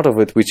a part of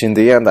it, which in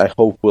the end I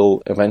hope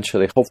will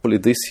eventually, hopefully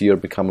this year,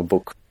 become a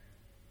book.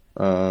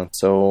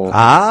 So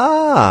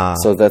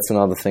that's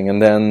another thing. And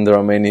then there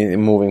are many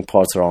moving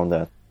parts around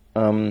that.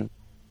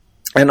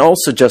 And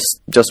also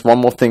just one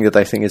more thing that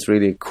I think is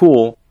really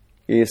cool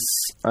is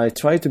I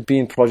try to be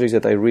in projects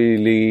that I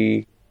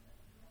really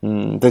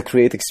that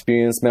create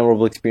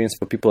memorable experience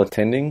for people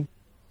attending.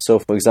 So,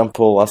 for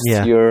example, last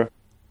year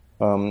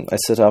I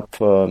set up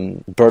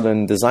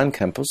Berlin Design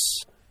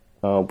Campus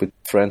with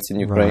friends in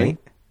Ukraine,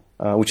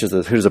 which is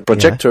here's a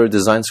projector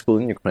design school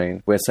in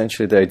Ukraine, where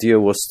essentially the idea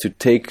was to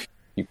take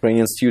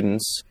Ukrainian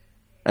students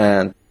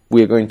and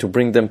we are going to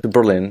bring them to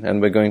Berlin,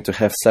 and we're going to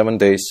have 7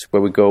 days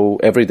where we go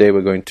every day.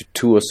 We're going to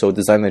 2 or so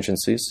design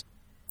agencies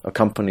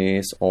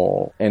companies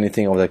or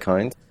anything of that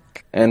kind,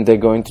 and they're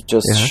going to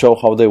just show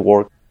how they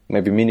work,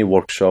 maybe mini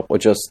workshop, or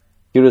just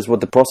here is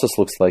what the process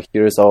looks like.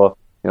 Here is our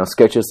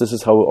sketches. This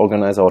is how we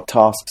organize our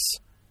tasks.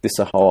 This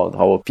is how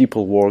our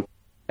people work,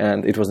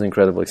 and it was an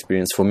incredible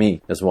experience for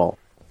me as well.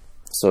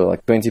 So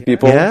like 20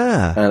 people,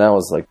 and I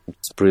was like,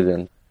 it's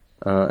brilliant,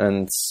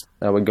 and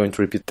we're going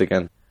to repeat it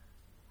again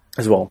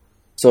as well.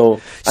 So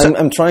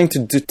I'm trying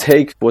to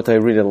take what I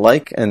really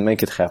like and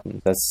make it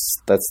happen. That's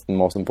the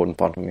most important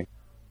part of me.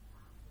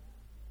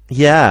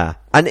 Yeah,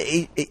 and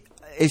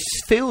it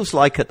feels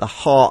like at the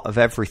heart of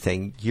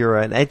everything, you're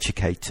an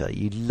educator.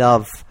 You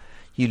love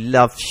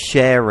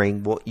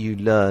sharing what you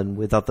learn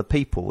with other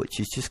people, which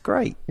is just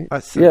great.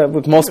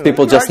 But most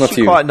people, just not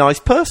you. You're quite a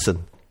nice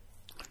person.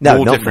 No,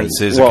 More not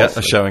differences me.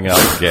 are showing up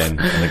again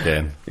and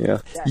again.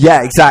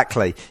 Yeah,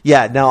 exactly.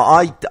 Yeah, no,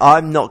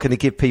 I'm not going to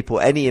give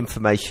people any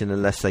information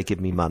unless they give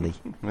me money.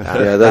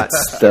 That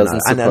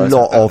doesn't and surprise a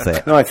lot me. of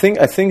it. No, I think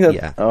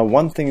that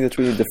one thing that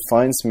really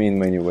defines me in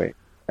many ways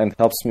and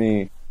helps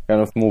me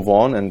kind of move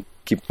on and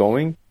keep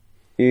going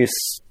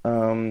is,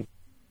 and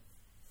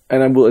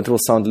it will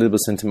sound a little bit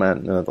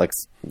sentimental, like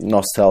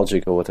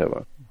nostalgic or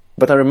whatever.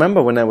 But I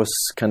remember when I was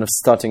kind of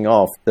starting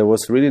off, there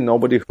was really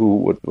nobody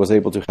who was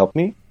able to help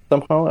me.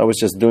 Somehow I was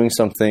just doing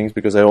some things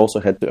because I also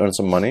had to earn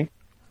some money,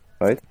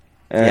 right?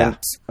 And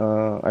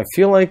I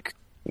feel like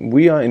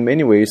we are, in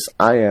many ways,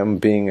 I am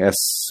being as,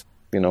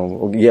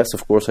 yes,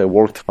 of course I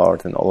worked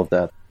hard and all of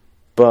that,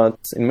 but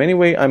in many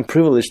ways I'm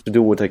privileged to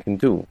do what I can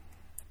do,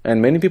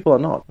 and many people are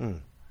not.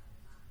 And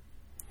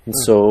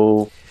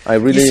so I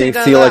really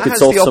feel like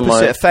it's also the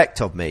opposite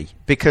effect of me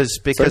because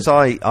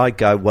I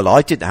go, well,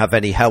 I didn't have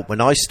any help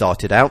when I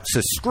started out,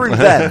 so screw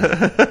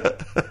them.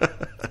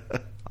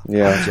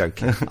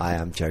 I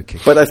am joking.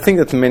 But I think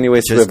that in many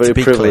ways we're very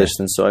privileged, clear.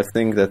 and so I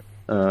think that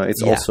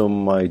it's also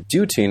my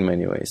duty in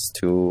many ways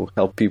to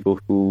help people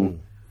who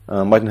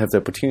mightn't have the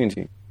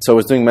opportunity. So I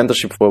was doing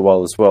mentorship for a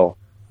while as well.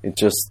 It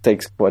just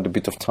takes quite a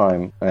bit of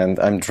time, and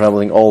I'm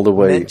traveling all the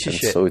way, and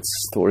so it's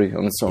a story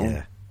on its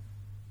own.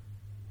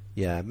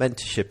 Yeah,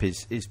 mentorship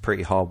is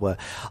pretty hard work.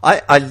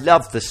 I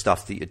love the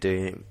stuff that you're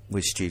doing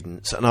with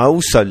students, and I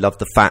also love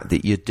the fact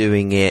that you're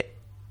doing it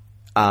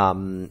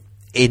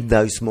in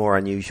those more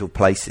unusual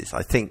places.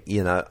 I think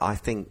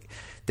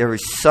there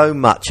is so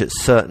much at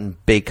certain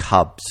big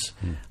hubs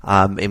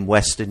in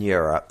Western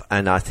Europe,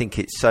 and I think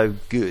it's so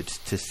good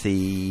to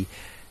see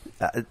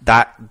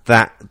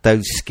that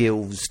those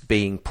skills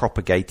being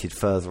propagated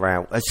further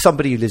out. As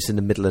somebody who lives in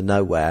the middle of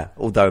nowhere,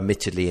 although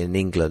admittedly in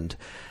England,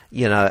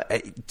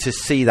 to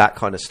see that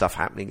kind of stuff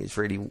happening is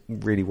really,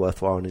 really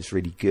worthwhile and is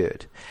really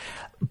good.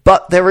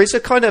 But there is a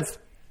kind of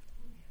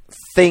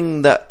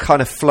thing that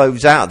kind of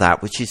flows out of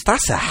that, which is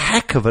that's a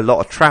heck of a lot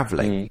of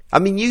traveling. I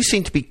mean, you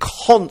seem to be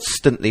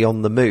constantly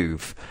on the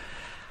move.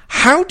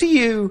 How do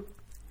you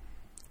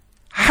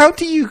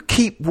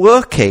keep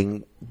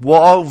working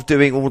while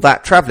doing all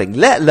that traveling,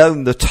 let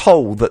alone the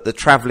toll that the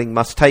traveling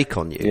must take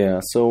on you?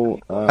 Yeah, so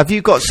have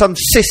you got some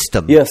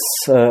system? Yes,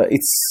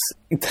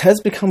 it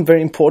has become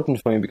very important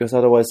for me because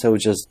otherwise I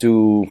would just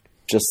do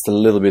just a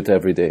little bit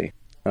every day.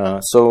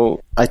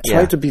 So I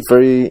try to be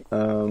very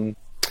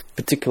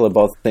particular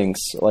about things,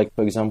 like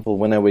for example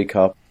when I wake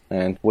up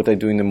and what I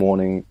do in the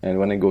morning and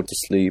when I go to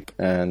sleep,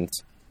 and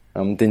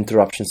the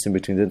interruptions in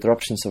between. The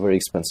interruptions are very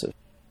expensive,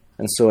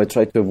 and so I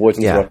try to avoid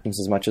interruptions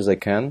as much as I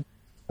can.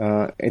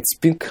 It's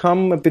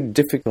become a bit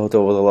difficult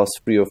over the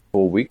last 3 or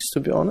 4 weeks, to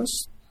be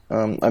honest.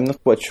 I'm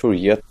not quite sure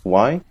yet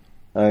why.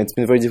 It's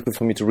been very difficult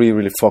for me to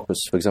really focus.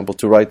 For example,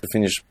 to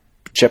finish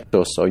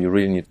chapters, so you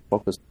really need to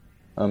focus.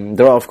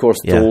 There are, of course,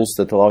 tools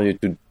that allow you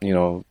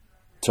to,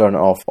 turn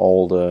off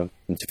all the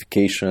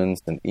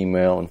notifications and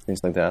email and things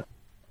like that.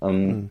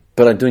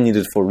 But I do need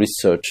it for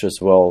research as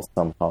well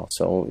somehow.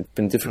 So it's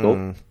been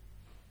difficult.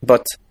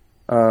 But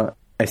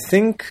I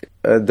think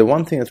the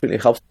one thing that really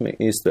helps me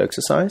is to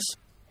exercise.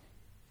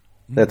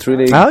 That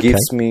really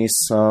gives me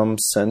some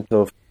sense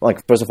of,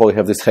 like, first of all, you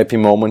have this happy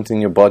moment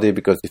in your body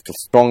because you feel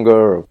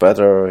stronger or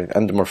better,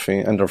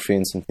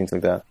 endorphins and things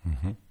like that.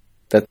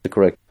 That's the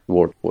correct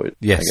word for it,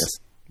 yes.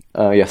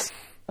 I guess.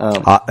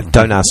 Yes.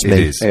 Don't ask me. It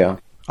is. Yeah.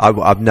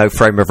 I've no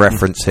frame of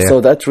reference here. So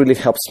that really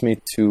helps me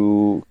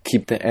to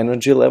keep the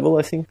energy level,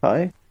 I think,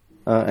 high.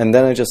 And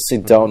then I just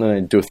sit down and I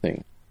do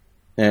things.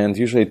 And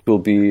usually there will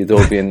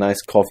be a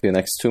nice coffee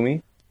next to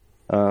me.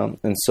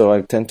 And so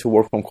I tend to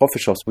work from coffee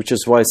shops, which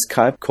is why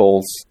Skype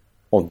calls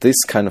or this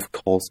kind of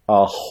calls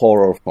are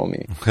horror for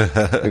me.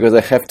 Because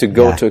I have to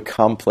go to a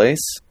calm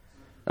place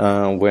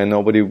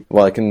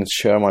where I can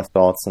share my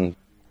thoughts, and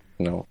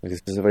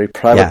this is a very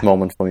private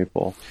moment for me,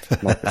 Paul.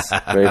 It's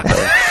very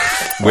private.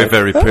 We're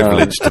very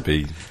privileged to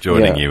be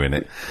joining you in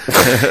it.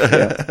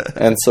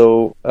 And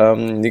so,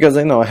 because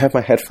I have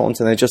my headphones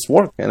and I just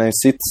work, and I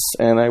sit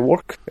and I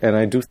work and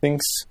I do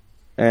things,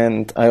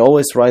 and I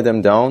always write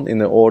them down in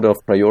the order of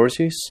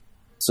priorities.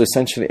 So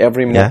essentially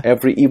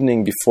every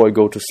evening before I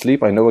go to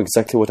sleep, I know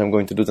exactly what I'm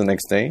going to do the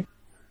next day.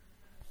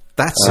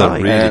 That's a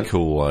really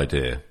cool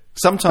idea.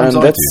 Sometimes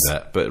I do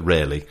that, but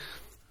rarely.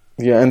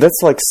 Yeah, and that's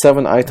like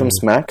 7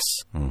 items max.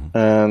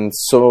 And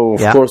so,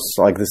 of course,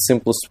 like the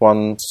simplest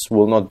ones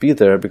will not be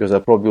there because I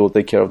probably will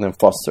take care of them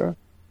faster.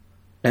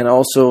 And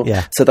also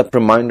set up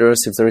reminders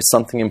if there is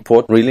something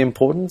important, really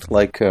important,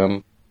 like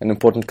an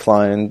important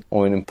client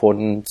or an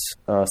important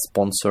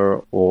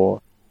sponsor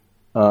or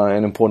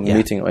an important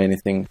meeting or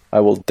anything. I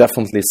will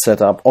definitely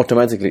set up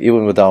automatically,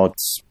 even without,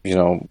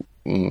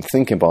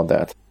 thinking about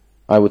that.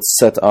 I would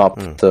set up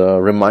the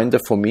reminder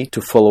for me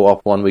to follow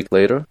up 1 week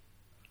later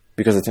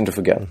because I tend to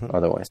forget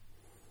otherwise.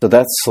 So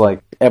that's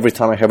like every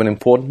time I have an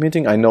important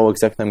meeting, I know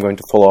exactly I'm going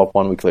to follow up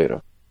 1 week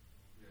later.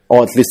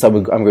 Or at least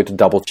I'm going to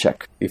double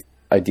check if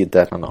I did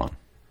that or not.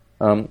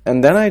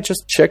 And then I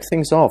just check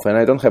things off. And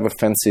I don't have a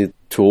fancy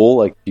tool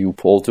like you,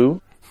 Paul,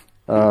 do.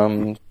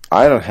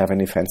 I don't have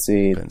any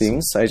fancy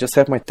things. I just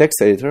have my text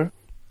editor.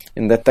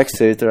 In that text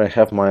editor, I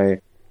have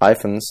my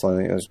hyphens,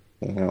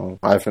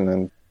 hyphen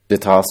and the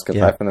task, and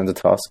hyphen and the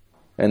task.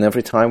 And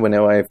every time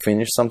whenever I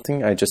finish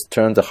something, I just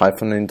turn the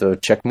hyphen into a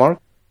check mark,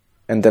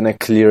 and then I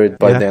clear it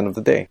by the end of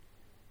the day.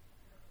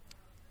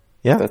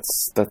 Yeah,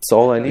 that's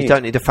all I need. You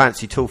don't need a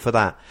fancy tool for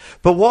that.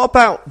 But what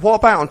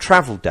about on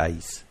travel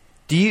days?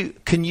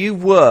 Can you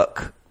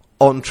work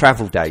on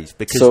travel days?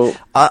 Because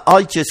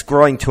I just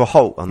grind to a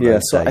halt on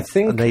those days. I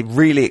think, and they're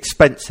really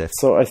expensive.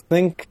 So I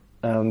think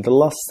the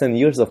last 10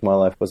 years of my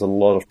life was a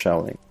lot of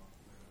traveling.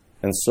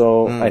 And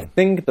so I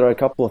think there are a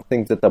couple of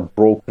things that are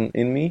broken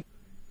in me.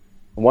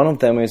 One of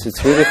them is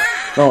it's really...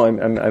 no,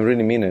 I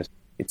really mean it.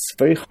 It's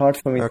very hard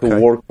for me to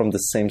work from the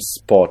same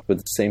spot with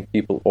the same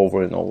people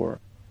over and over.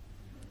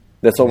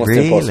 That's almost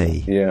impossible.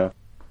 Yeah.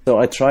 So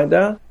I tried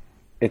that.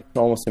 It's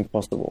almost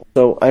impossible.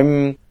 So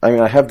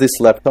I have this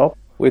laptop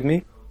with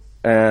me,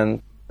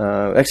 and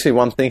actually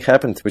one thing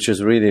happened, which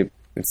is really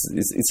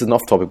it's an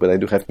off topic, but I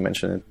do have to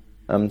mention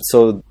it.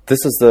 So this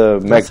is the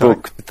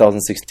MacBook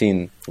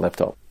 2016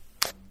 laptop,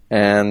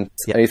 and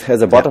it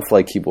has a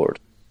butterfly keyboard.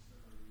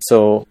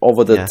 So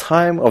over the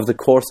time of the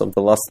course of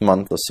the last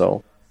month or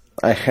so,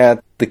 I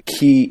had the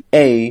key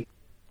A,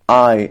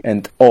 I,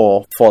 and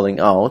O falling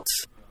out.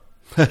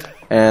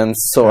 And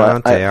so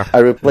I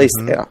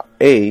replaced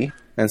A,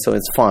 and so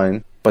it's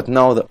fine. But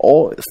now the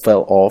O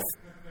fell off,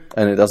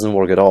 and it doesn't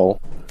work at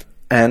all.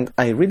 And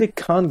I really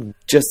can't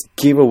just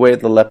give away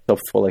the laptop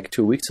for like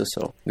 2 weeks or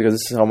so, because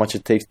this is how much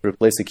it takes to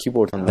replace a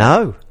keyboard on that.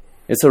 No.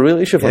 It's a real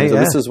issue for me, so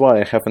this is why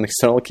I have an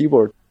external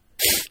keyboard.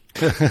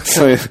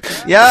 So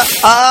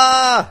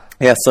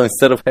so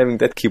instead of having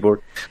that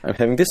keyboard, I'm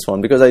having this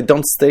one, because I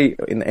don't stay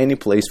in any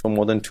place for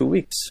more than 2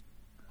 weeks.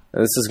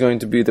 This is going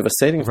to be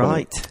devastating for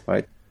me.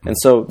 Right. And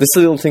so these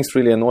little things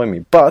really annoy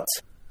me. But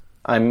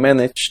I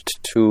managed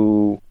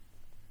to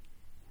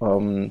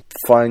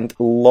find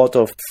a lot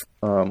of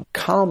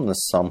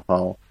calmness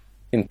somehow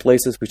in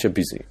places which are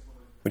busy,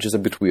 which is a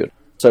bit weird.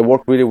 So I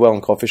work really well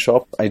in coffee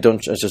shop. I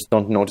just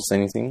don't notice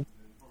anything.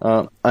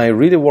 I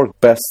really work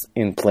best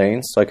in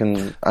planes. So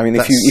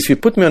if you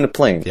put me on a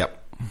plane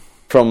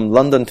from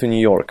London to New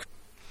York,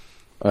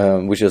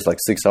 which is like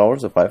 6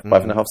 hours or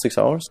 5.5, 6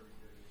 hours,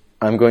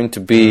 I'm going to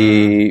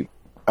be...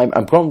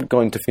 I'm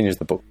going to finish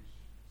the book.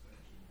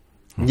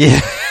 Yeah,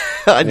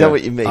 I know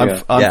what you mean.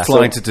 I'm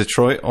flying to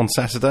Detroit on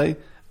Saturday,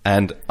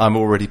 and I'm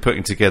already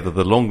putting together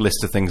the long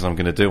list of things I'm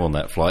going to do on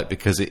that flight,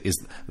 because it is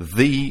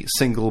the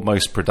single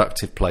most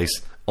productive place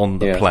on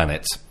the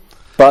planet.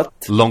 But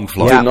long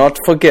flight. Do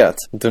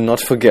not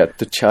forget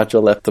to charge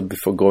your laptop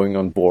before going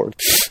on board.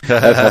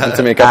 That happened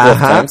to me a couple of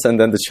times, and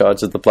then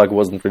the plug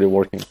wasn't really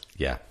working.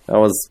 Yeah, that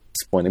was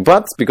disappointing.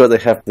 But because I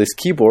have this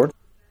keyboard,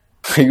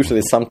 I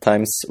usually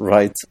sometimes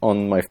write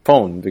on my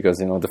phone, because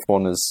the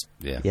phone is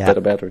better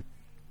battery,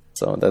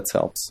 so that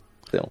helps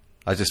still.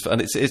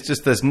 It's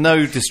just there's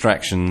no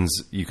distractions.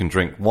 You can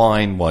drink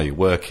wine while you're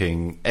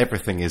working.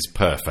 Everything is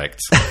perfect.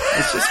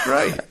 It's just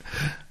great.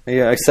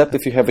 Yeah, except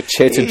if you have a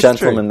chatty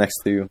gentleman next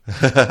to you.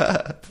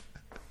 That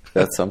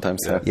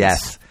sometimes happens.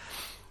 Yes.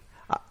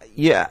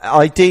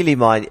 Ideally,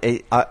 mine.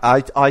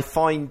 I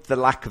find the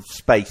lack of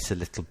space a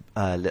little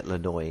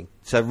annoying.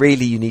 So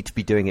really, you need to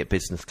be doing it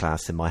business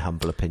class, in my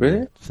humble opinion.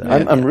 Really? So,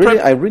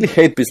 I really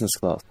hate business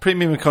class.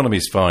 Premium economy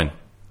is fine.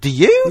 Do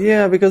you?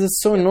 Yeah, because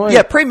it's so annoying.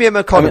 Yeah, premium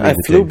economy. I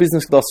flew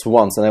business class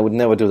once, and I would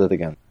never do that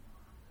again.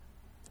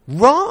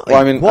 Right.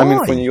 Well, why?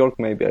 For New York,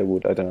 maybe I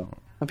would. I don't know.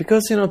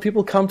 Because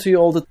people come to you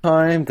all the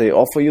time. They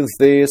offer you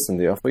this and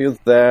they offer you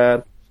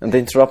that, and they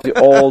interrupt you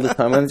all the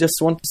time. And I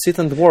just want to sit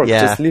and work.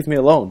 Yeah. Just leave me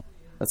alone.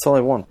 That's all I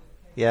want.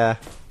 Yeah.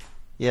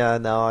 Yeah,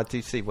 no, I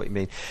do see what you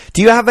mean.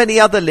 Do you have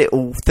any other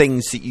little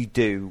things that you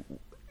do,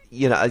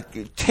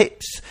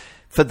 tips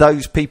for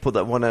those people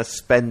that want to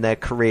spend their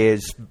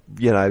careers,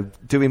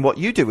 doing what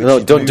you do, which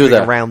is don't do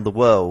that. Around the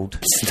world?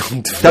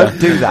 Don't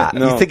do that.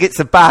 No. You think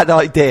it's a bad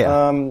idea?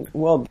 I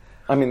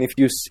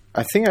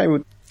think I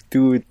would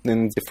do it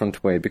in a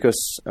different way,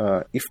 because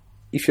if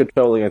you're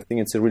traveling, I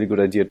think it's a really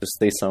good idea to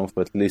stay somewhere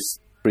for at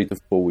least 3 to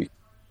 4 weeks.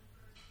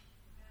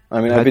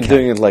 I've been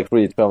doing it like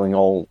really traveling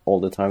all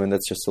the time, and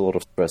that's just a lot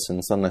of stress, and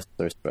it's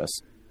unnecessary stress.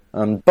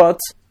 But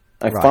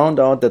I found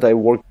out that I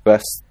work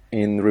best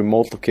in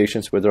remote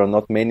locations where there are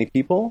not many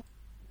people,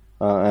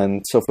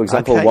 And so, for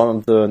example, Okay. one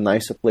of the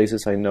nicer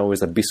places I know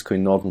is Abisko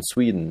in northern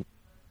Sweden.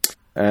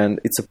 And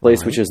it's a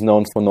place which is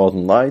known for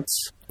northern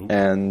lights.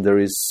 And there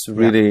is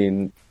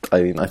really,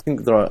 I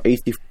think there are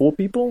 84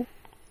 people,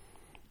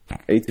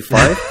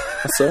 85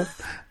 or so,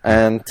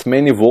 and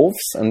many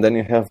wolves. And then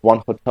you have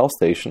one hotel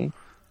station,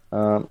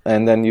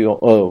 and then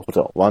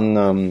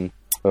one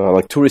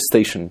like tourist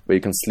station where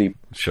you can sleep.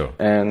 Sure.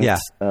 And Yeah.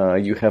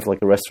 you have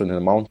like a restaurant in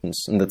the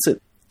mountains, and that's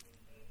it.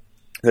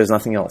 There's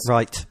nothing else.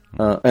 Right.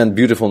 And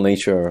beautiful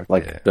nature,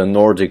 like the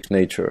Nordic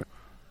nature.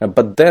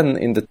 But then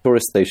in the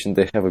tourist station,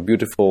 they have a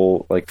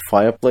beautiful like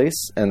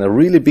fireplace and a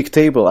really big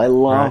table. I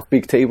love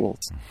big tables.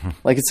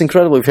 Like it's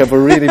incredible if you have a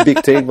really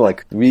big table,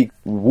 like big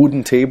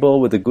wooden table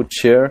with a good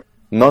chair.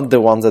 Not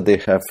the ones that they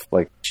have,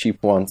 like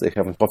cheap ones they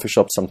have in coffee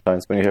shops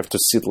sometimes when you have to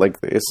sit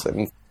like this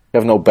and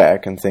have no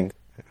back and things.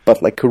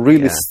 But like a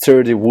really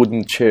sturdy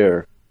wooden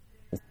chair.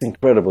 It's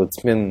incredible.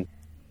 It's been...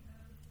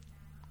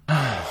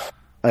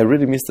 I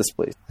really miss this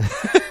place.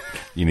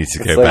 You need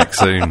to go back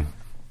soon.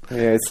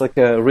 Yeah, it's like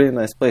a really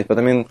nice place. But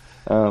I mean,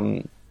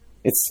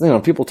 it's,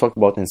 people talk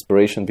about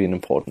inspiration being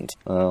important.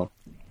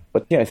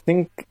 But yeah, I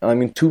think,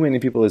 too many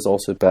people is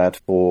also bad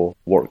for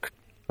work,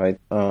 right?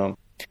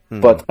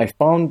 But I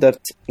found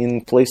that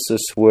in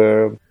places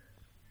where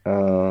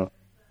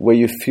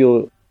you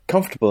feel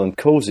comfortable and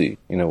cozy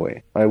in a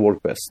way, I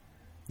work best.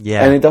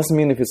 Yeah. And it doesn't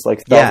mean if it's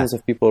like thousands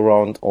of people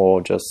around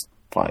or just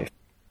 5.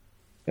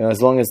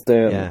 As long as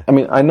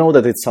I know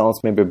that it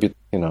sounds maybe a bit,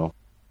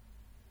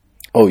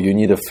 you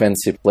need a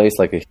fancy place,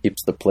 like a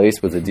hipster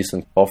place with a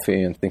decent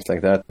coffee and things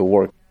like that to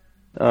work.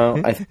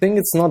 I think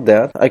it's not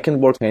that. I can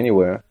work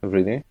anywhere,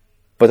 really.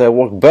 But I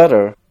work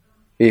better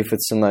if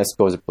it's a nice,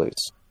 cozy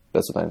place.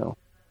 That's what I know.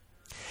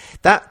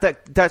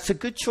 That's a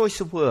good choice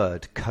of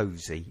word,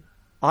 cozy.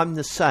 I'm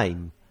the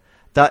same.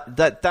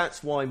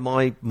 That's why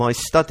my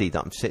study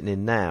that I'm sitting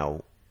in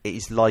now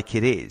is like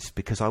it is,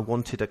 because I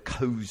wanted a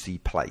cozy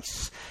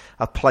place,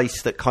 a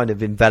place that kind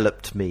of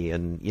enveloped me,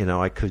 and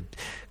I could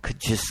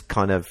just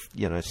kind of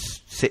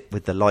sit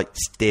with the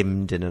lights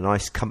dimmed in a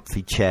nice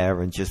comfy chair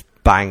and just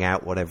bang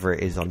out whatever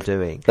it is I'm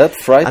doing. That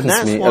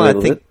frightens me a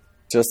little bit,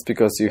 just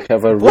because you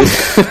have a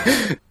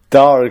really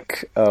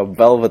dark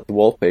velvet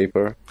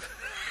wallpaper.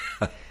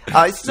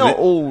 It's not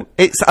all.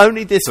 It's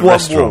only this one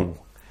wall.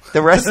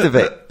 The rest of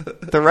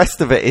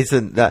it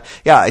isn't that.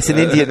 Yeah, it's an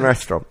Indian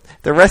restaurant.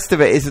 The rest of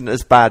it isn't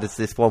as bad as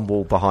this one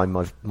wall behind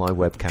my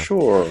webcam.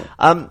 Sure.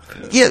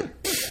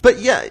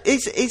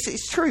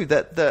 It's true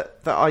that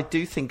I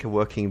do think a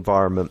working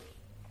environment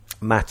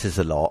matters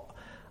a lot.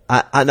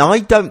 And I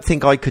don't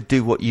think I could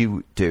do what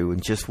you do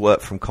and just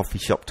work from coffee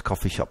shop to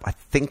coffee shop. I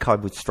think I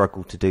would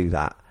struggle to do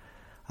that.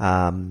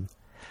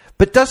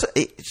 But does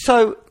it,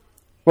 so?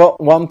 Well,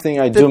 one thing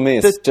I do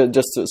miss,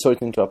 sorry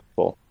to interrupt,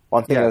 Paul.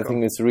 One thing I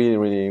think is really,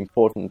 really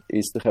important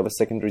is to have a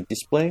secondary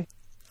display.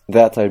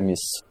 That I miss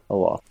a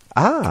lot.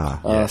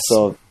 Yes.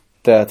 So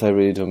that I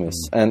really do miss.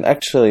 And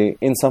actually,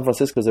 in San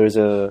Francisco, there is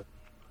a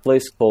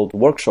place called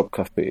Workshop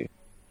Cafe.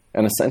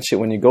 And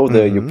essentially, when you go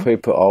there, you pay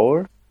per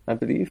hour, I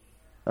believe.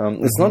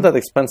 It's not that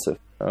expensive.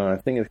 I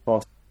think it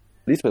costs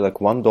at least like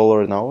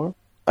 $1 an hour.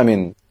 I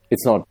mean,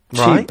 it's not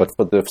cheap, but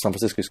for San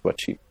Francisco, it's quite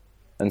cheap.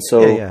 And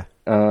so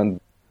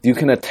you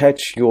can attach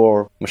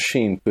your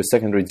machine to a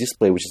secondary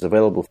display, which is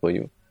available for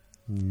you.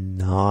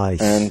 Nice.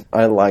 And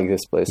I like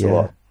this place a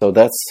lot. So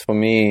that's, for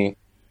me,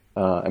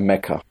 a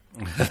mecca,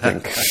 I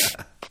think.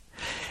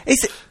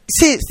 It's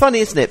funny,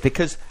 isn't it?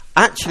 Because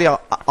actually,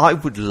 I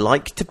would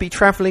like to be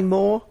travelling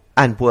more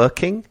and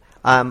working.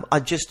 I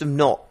just am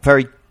not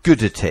very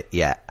good at it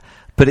yet.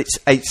 But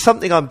it's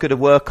something I'm going to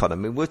work on. I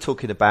mean, we're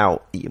talking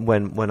about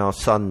when our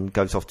son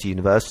goes off to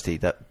university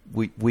that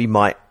we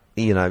might,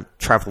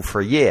 travel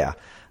for a year.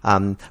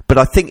 But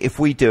I think if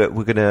we do it,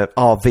 we're going to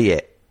RV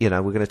it. We're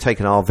going to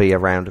take an RV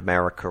around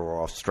America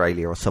or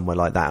Australia or somewhere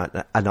like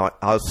that. And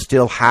I'll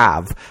still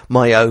have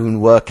my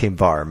own work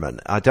environment.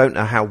 I don't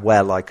know how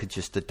well I could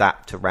just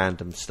adapt to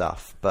random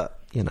stuff, but,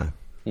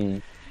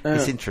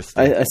 it's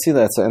interesting. I see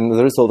that. And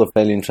there is a lot of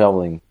value in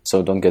traveling.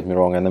 So don't get me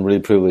wrong. And I'm really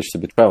privileged to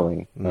be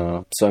traveling.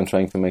 So I'm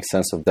trying to make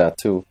sense of that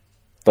too.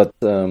 But,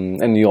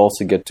 and you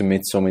also get to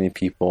meet so many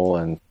people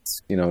and,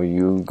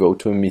 you go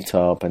to a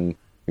meetup and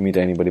you meet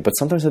anybody. But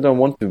sometimes I don't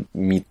want to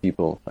meet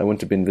people. I want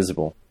to be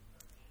invisible.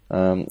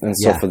 And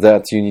so for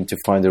that, you need to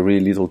find a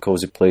really little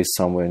cozy place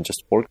somewhere and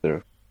just work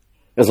there.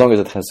 As long as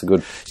it has a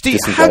good...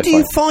 How do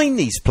you find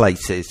these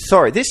places?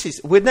 Sorry,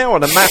 we're now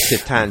on a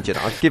massive tangent.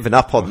 I've given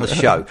up on the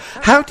show.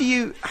 How do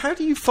you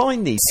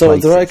find these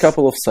places? So there are a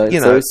couple of sites.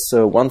 There's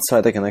one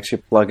site I can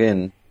actually plug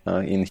in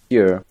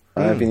here.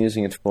 I've been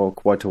using it for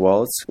quite a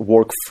while. It's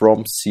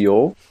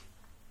Work.from.co.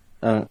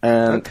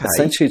 And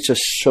essentially it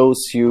just shows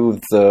you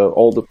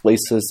all the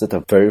places that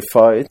are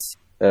verified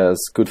as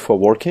good for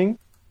working.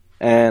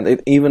 And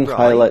it even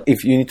highlights,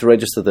 if you need to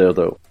register there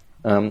though,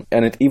 and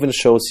it even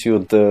shows you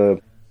the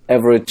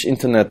average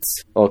internet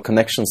or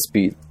connection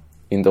speed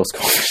in those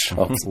coffee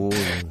shops.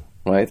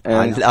 Right?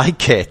 And, I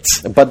like it.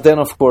 But then,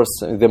 of course,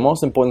 the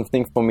most important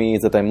thing for me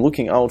is that I'm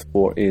looking out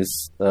for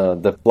is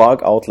the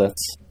plug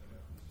outlets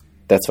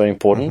That's very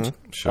important.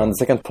 Sure. And the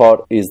second part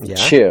is the Yeah.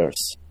 chairs.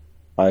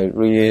 I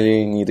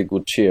really need a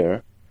good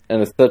chair.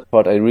 And the third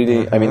part, I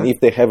mean, if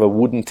they have a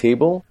wooden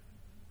table,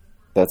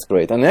 that's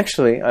great. And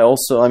actually,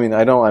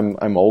 I know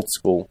I'm old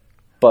school,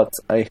 but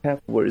I have,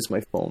 where is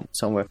my phone?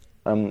 Somewhere.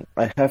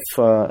 I have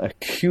a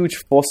huge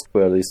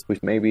Foursquare list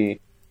with maybe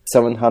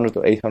 700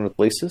 or 800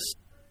 places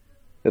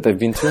that I've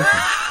been to.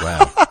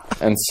 Wow.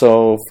 And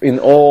so in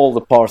all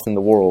the parts in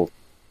the world,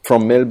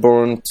 from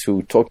Melbourne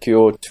to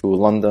Tokyo to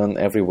London,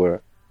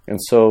 everywhere. And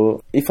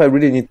so if I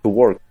really need to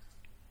work,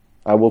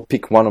 I will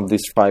pick one of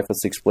these 5 or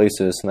 6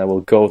 places and I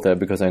will go there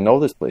because I know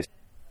this place.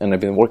 And I've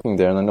been working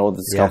there and I know that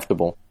it's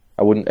comfortable.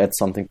 I wouldn't add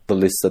something to the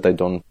list that I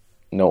don't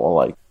know or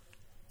like.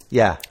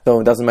 Yeah. So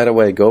it doesn't matter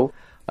where I go.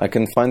 I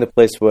can find a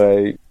place where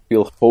I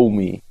feel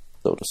homey,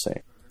 so to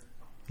say.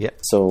 Yeah.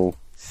 So...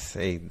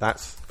 See,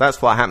 that's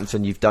what happens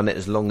when you've done it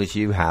as long as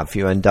you have.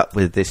 You end up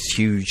with this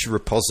huge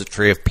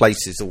repository of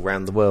places all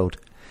around the world.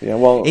 Yeah,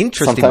 well,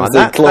 interesting. sometimes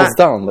One. they close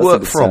down. That's Work a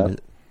bit from.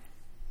 sad.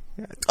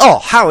 Oh,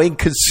 how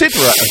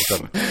inconsiderate of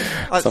them!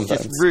 That's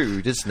Sometimes. just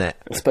rude, isn't it?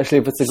 Especially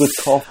if it's a good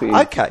coffee.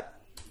 Okay.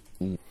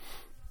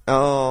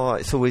 Oh,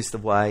 it's always the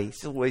way.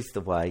 It's always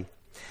the way.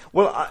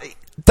 Well,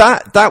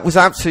 that was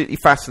absolutely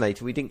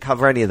fascinating. We didn't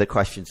cover any of the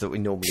questions that we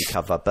normally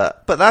cover,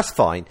 but that's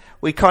fine.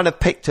 We kind of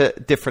picked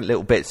different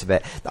little bits of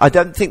it. I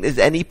don't think there's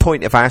any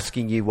point of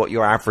asking you what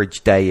your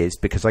average day is,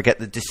 because I get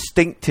the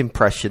distinct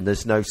impression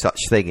there's no such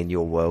thing in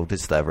your world,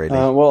 is there really?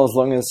 Well, as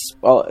long as...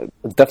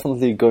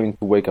 definitely going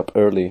to wake up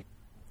early.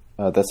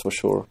 That's for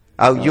sure.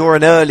 Oh, you're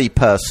an early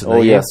person, are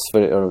you? Yes,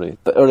 very early.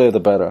 The earlier the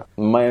better.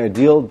 My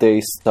ideal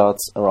day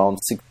starts around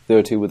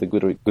 6:30 with a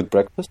good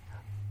breakfast.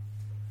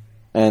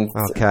 And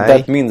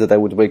that means that I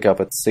would wake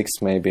up at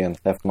 6 maybe and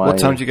have my... What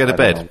time do you go to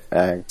bed?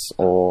 Eggs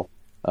or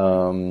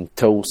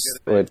toast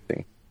or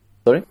anything.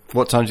 Sorry?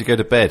 What time do you go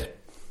to bed?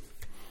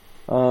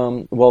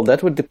 Well,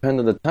 that would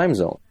depend on the time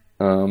zone.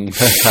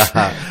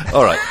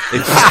 All right.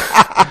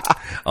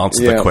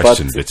 Answer the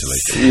question bitterly.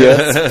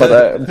 Yes,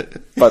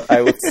 but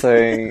I would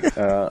say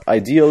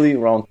ideally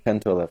around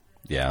 10 to 11.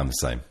 Yeah, I'm the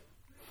same.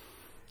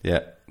 Yeah,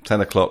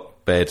 10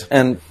 o'clock, bed.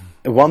 And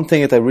one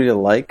thing that I really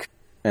like,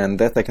 and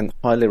that I can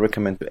highly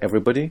recommend to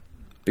everybody,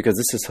 because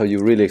this is how you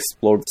really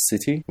explore the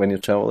city when you're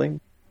traveling.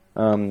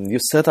 You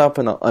set up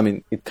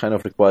it kind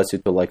of requires you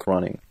to like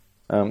running.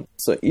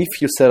 So if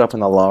you set up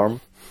an alarm,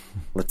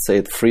 let's say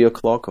at 3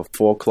 o'clock or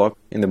 4 o'clock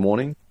in the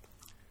morning,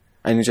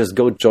 and you just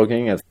go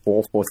jogging at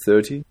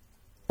 4:30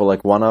 for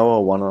like 1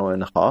 hour, 1 hour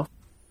and a half,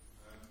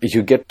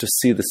 you get to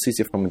see the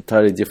city from an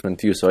entirely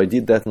different view. So I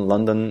did that in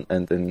London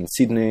and in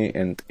Sydney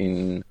and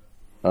in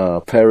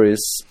Paris,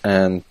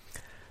 and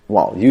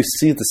wow, you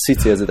see the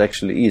city as it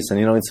actually is. And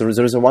there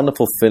is a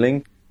wonderful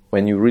feeling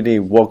when you really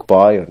walk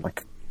by, and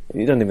like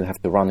you don't even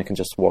have to run, you can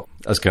just walk.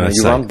 I was going to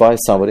say, you run by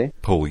somebody.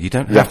 Paul, you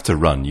don't have to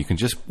run, you can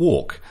just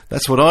walk.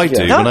 That's what I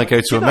do when I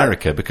go to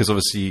America, because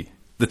obviously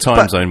the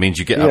time zone means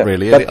you get up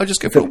really early. I just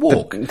go for a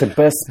walk. The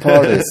best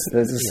part is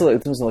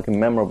it was like a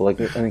memorable, like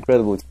an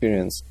incredible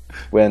experience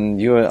when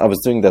I was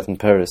doing that in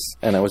Paris,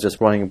 and I was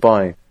just running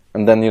by,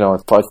 and then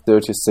at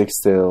 5:30, 6,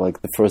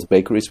 like the first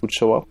bakeries would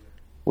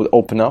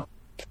open up,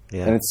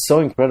 and it's so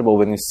incredible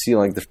when you see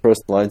like the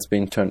first lights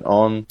being turned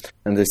on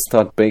and they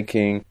start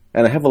baking.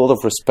 And I have a lot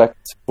of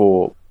respect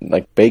for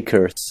like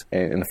bakers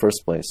in the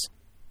first place.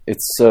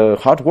 It's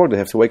hard work. They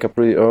have to wake up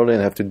really early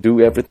and have to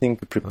do everything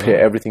to prepare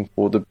everything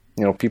for the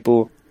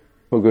people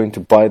who are going to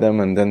buy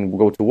them and then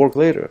go to work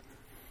later.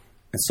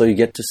 And so you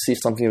get to see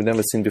something you've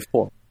never seen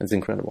before. It's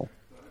incredible.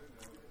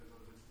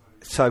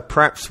 So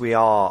perhaps we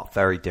are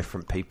very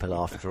different people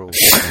after all,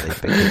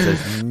 because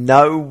there's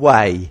no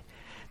way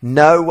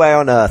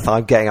on earth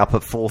I'm getting up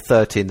at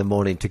 4:30 in the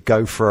morning to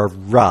go for a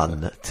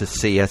run to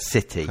see a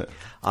city.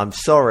 I'm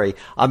sorry.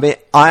 I mean,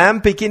 I am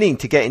beginning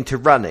to get into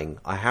running.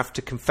 I have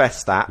to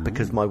confess that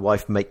because my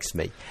wife makes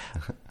me.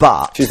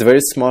 But she's a very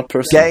smart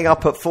person. Getting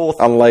up at 4:30,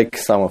 unlike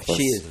some of us.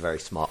 She is a very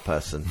smart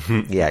person.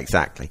 Yeah,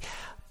 exactly.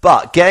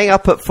 But getting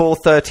up at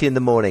 4:30 in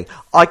the morning,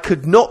 I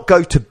could not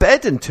go to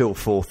bed until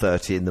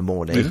 4:30 in the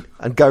morning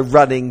and go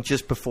running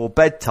just before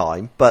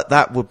bedtime. But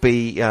that would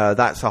be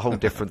that's a whole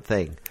different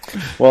thing.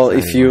 Well,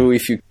 if you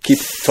keep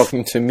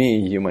talking to me,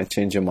 you might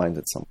change your mind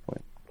at some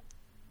point.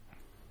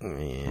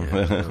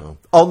 Yeah.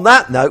 On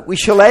that note, we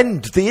shall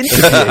end the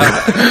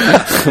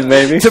interview.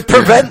 Maybe to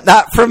prevent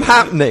that from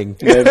happening.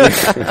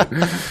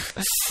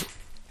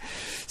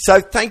 So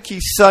thank you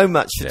so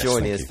much for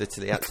joining us,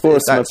 Vitaly. Of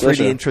course, that's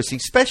really interesting,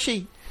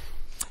 especially.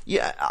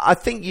 Yeah, I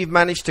think you've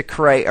managed to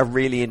create a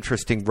really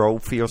interesting role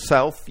for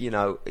yourself.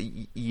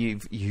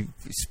 You've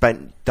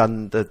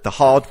done the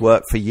hard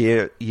work for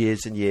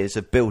years and years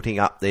of building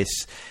up this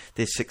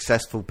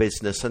successful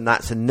business, and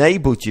that's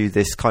enabled you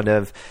this kind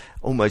of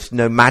almost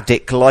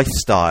nomadic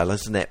lifestyle,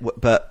 hasn't it?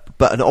 But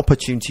an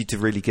opportunity to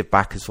really give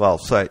back as well.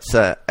 So it's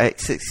an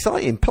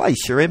exciting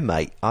place you're in,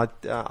 mate.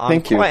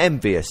 I'm quite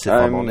envious, if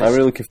I'm honest. I'm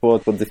really looking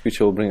forward to what the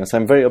future will bring us.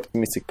 I'm a very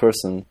optimistic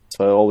person,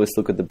 so I always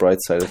look at the bright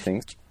side of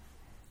things.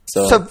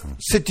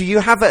 So do you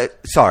have a?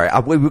 Sorry,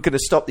 we were going to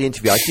stop the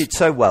interview. I did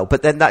so well,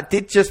 but then that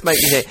did just make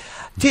me hear.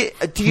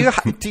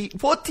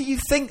 What do you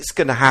think's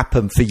going to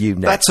happen for you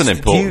next? That's an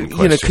important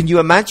question. Can you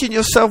imagine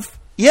yourself?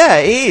 Yeah,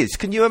 it is.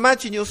 Can you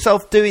imagine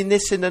yourself doing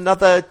this in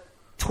another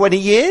 20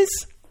 years?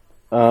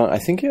 I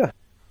think, yeah.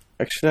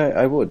 Actually,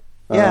 I would.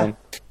 Yeah.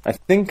 I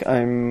think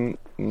I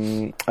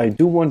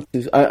do want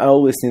to. I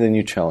always need a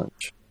new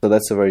challenge. So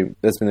that's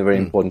been a very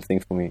important thing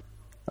for me.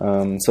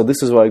 So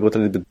this is why I got a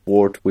little bit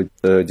bored with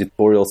the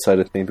editorial side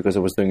of things, because I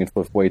was doing it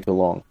for way too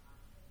long.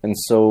 And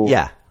so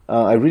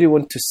I really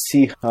want to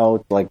see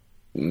how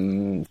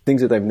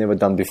things that I've never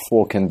done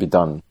before can be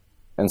done.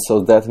 And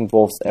so that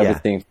involves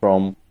everything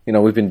from,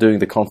 we've been doing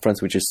the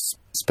conference, which is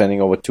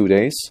spanning over 2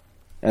 days.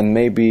 And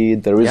maybe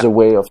there is a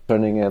way of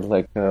turning it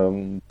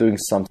doing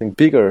something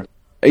bigger.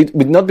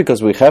 Not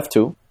because we have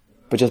to,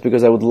 but just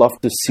because I would love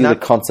to see the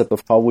concept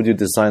of how would you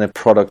design a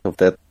product of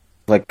that,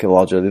 a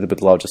little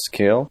bit larger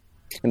scale.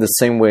 In the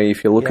same way,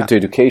 if you look into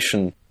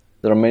education,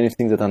 there are many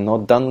things that are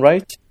not done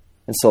right.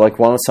 And so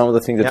some of the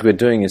things that we're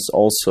doing are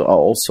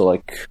also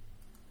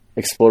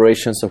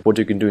explorations of what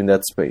you can do in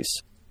that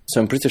space. So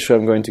I'm pretty sure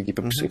I'm going to keep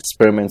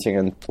experimenting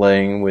and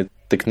playing with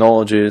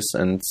technologies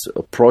and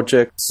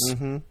projects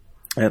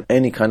and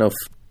any kind of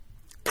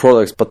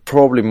products, but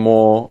probably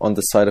more on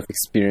the side of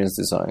experience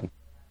design.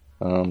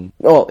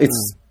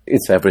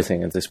 It's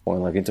everything at this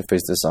point, like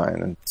interface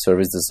design and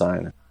service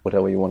design,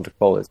 whatever you want to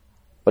call it.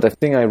 But I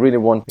think I really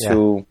want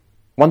to...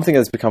 One thing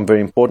that's become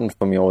very important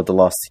for me over the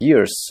last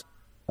years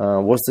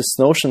was this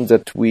notion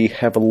that we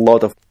have a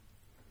lot of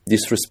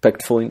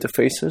disrespectful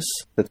interfaces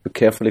that we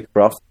carefully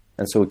craft,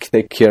 and so we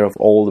take care of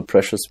all the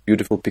precious,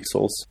 beautiful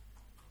pixels.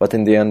 But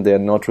in the end, they're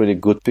not really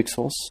good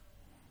pixels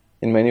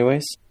in many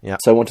ways. Yeah.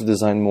 So I want to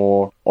design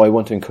more, or I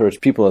want to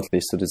encourage people at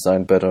least to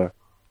design better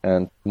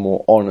and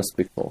more honest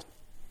pixels.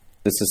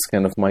 This is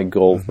kind of my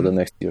goal for the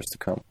next years to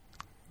come.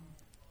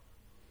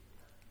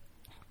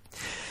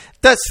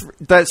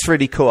 That's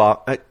really cool.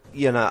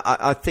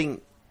 I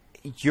think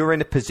you're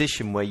in a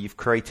position where you've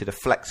created a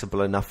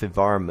flexible enough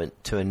environment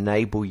to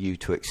enable you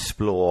to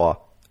explore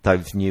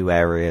those new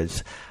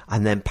areas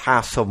and then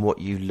pass on what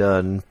you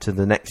learn to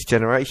the next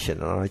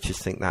generation. And I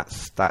just think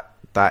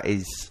that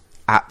is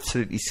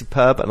absolutely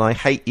superb. And I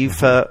hate you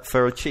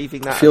for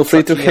achieving that. Feel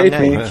free to hate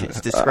me. It's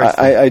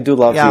disgraceful. I do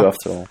love you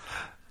after all.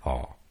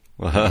 Oh.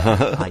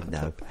 I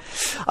know.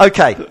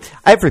 Okay,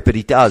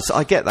 everybody does.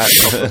 I get that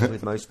problem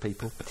with most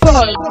people.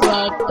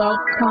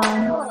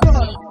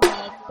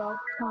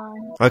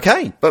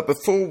 Okay, but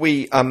before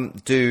we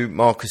do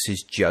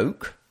Marcus's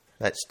joke,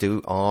 let's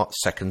do our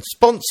second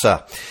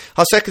sponsor.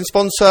 Our second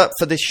sponsor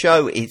for this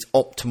show is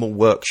Optimal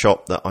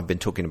Workshop, that I've been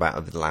talking about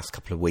over the last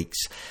couple of weeks.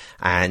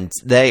 And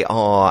they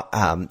are,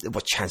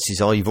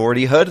 chances are you've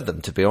already heard of them,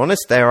 to be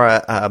honest.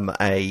 They're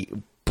a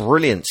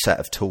brilliant set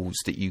of tools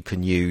that you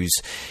can use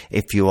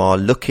if you are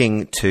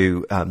looking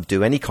to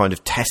do any kind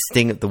of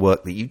testing of the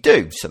work that you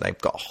do. So they've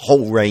got a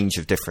whole range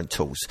of different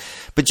tools.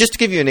 But just to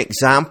give you an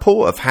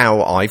example of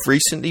how I've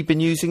recently been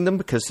using them,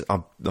 because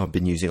I've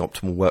been using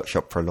Optimal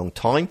Workshop for a long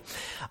time,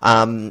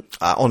 on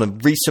a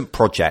recent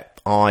project,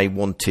 I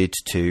wanted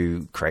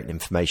to create an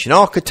information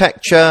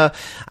architecture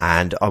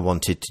and I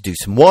wanted to do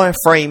some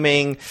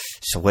wireframing.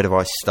 So where do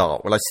I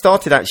start? Well, I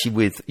started actually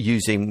with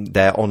using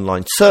their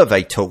online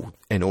survey tool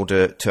in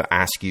order to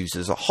ask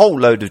users a whole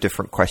load of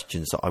different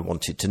questions that I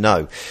wanted to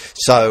know.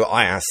 So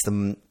I asked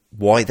them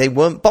why they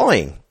weren't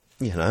buying.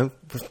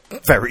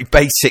 Very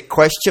basic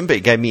question, but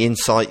it gave me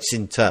insights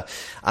into,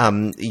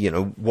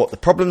 what the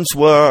problems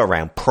were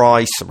around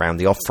price, around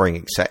the offering,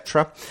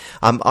 etc.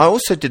 I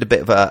also did a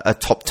bit of a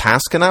top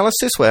task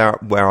analysis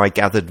where I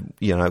gathered,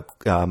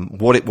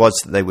 what it was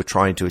that they were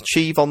trying to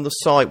achieve on the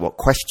site, what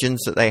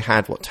questions that they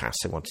had, what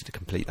tasks they wanted to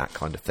complete, that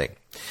kind of thing.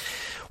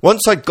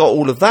 Once I got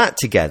all of that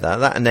together,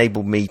 that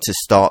enabled me to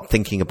start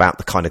thinking about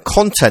the kind of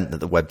content that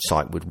the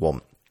website would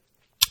want.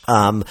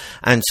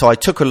 And so I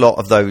took a lot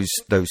of those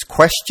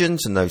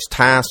questions and those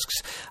tasks,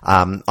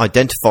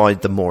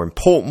 identified the more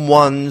important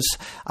ones,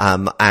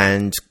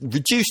 and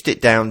reduced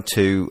it down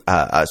to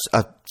a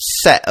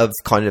set of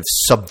kind of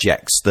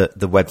subjects that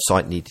the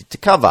website needed to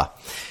cover.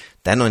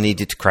 Then I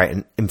needed to create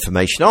an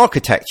information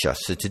architecture.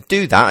 So to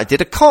do that, I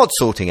did a card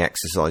sorting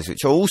exercise,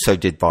 which I also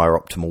did via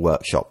Optimal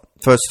Workshop.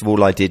 First of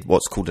all, I did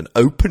what's called an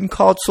open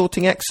card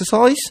sorting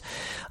exercise,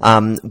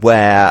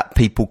 where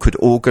people could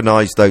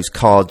organize those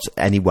cards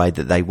any way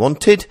that they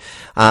wanted.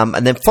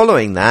 And then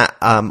following that,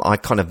 I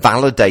kind of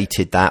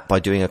validated that by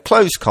doing a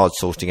closed card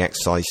sorting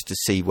exercise to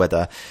see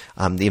whether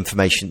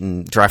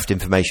the draft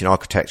information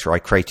architecture I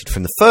created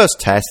from the first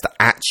test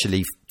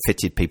actually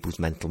fitted people's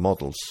mental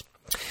models.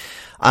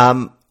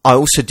 I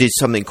also did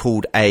something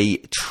called a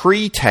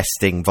tree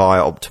testing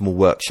via Optimal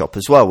Workshop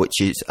as well, which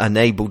has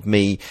enabled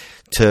me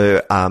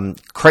to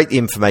create the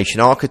information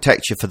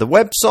architecture for the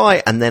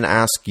website and then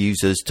ask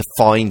users to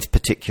find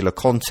particular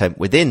content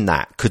within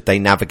that. Could they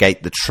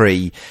navigate the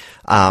tree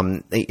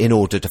in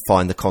order to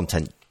find the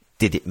content?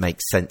 Did it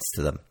make sense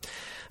to them?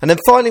 And then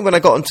finally, when I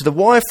got into the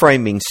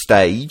wireframing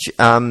stage,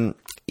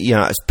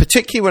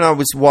 particularly when I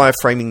was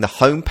wireframing the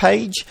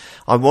homepage,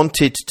 I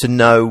wanted to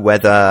know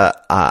whether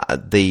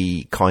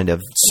the kind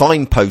of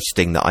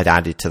signposting that I'd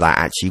added to that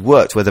actually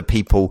worked, whether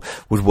people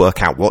would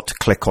work out what to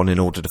click on in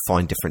order to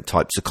find different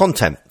types of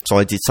content. So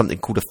I did something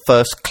called a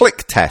first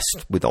click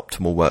test with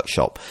Optimal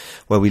Workshop,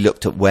 where we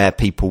looked at where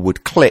people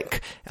would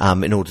click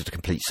in order to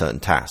complete certain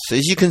tasks. So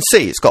as you can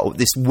see, it's got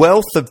this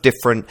wealth of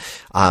different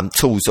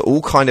tools that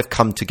all kind of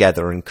come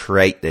together and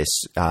create this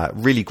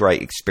really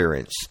great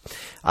experience.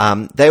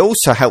 They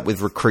also help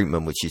with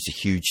recruitment, which is a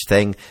huge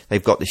thing.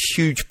 They've got this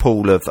huge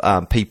pool of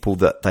people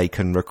that they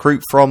can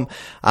recruit from,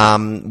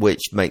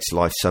 which makes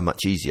life so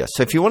much easier.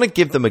 So if you want to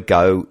give them a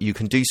go, you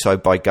can do so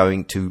by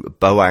going to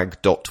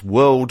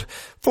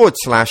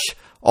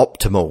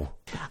boag.world/optimal.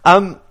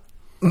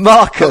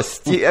 Marcus,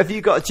 have you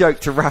got a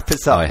joke to wrap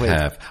us up with? I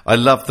have. I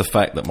love the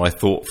fact that my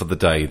thought for the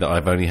day that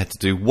I've only had to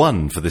do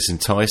one for this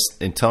entire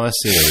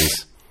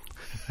series.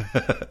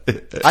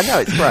 I know,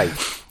 it's great.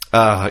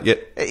 Yeah.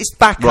 It's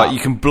back up. Right, you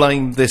can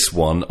blame this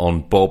one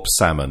on Bob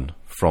Salmon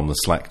from the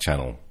Slack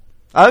channel.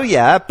 Oh,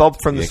 yeah, Bob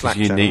from the Slack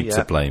channel. You need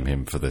to blame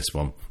him for this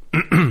one.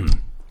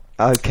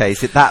 Okay,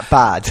 is it that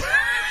bad?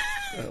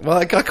 Well,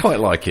 I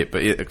quite like it,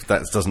 but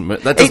that doesn't mean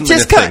a thing,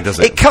 does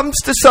it? It comes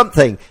to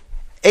something.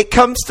 It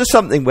comes to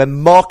something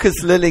when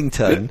Marcus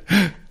Lillington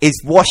is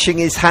washing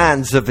his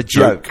hands of a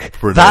joke.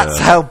 That's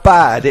how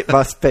bad it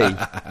must be.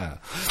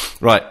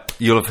 Right,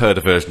 you'll have heard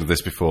a version of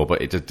this before,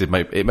 but it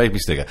made me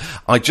snigger.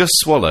 I just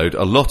swallowed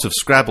a lot of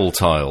Scrabble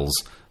tiles.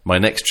 My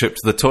next trip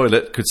to the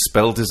toilet could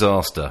spell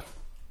disaster.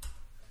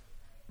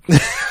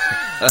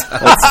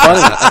 That's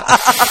funny.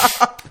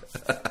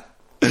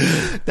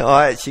 No,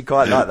 I actually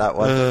quite like that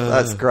one.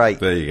 That's great.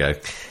 There you go.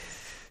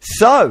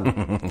 So,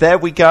 there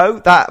we go.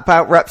 That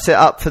about wraps it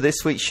up for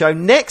this week's show.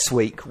 Next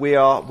week, we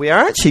are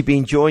actually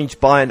being joined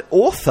by an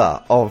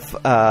author of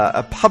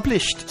a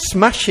published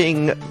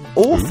smashing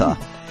author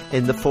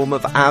in the form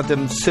of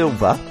Adam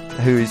Silver,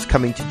 who is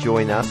coming to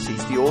join us.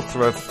 He's the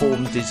author of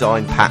Form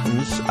Design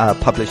Patterns,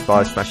 published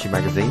by Smashing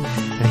Magazine,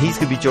 and he's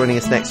going to be joining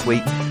us next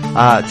week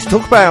to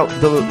talk about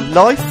the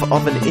life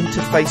of an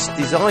interface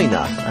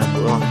designer, and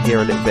we'll hear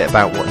a little bit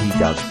about what he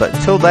does. But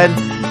until then,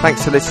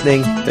 thanks for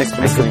listening. Thanks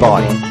for listening.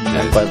 Goodbye.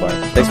 Bye-bye.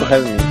 Thanks for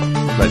having me.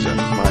 Pleasure.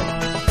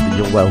 Bye.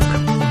 You're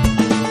welcome.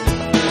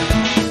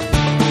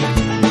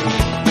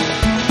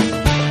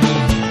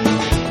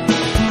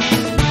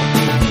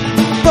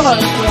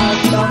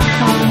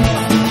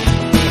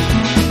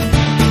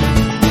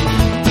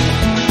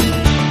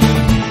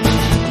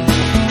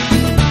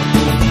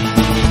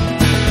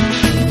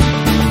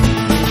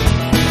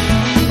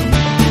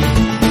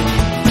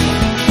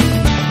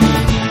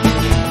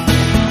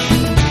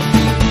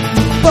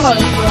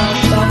 Bullet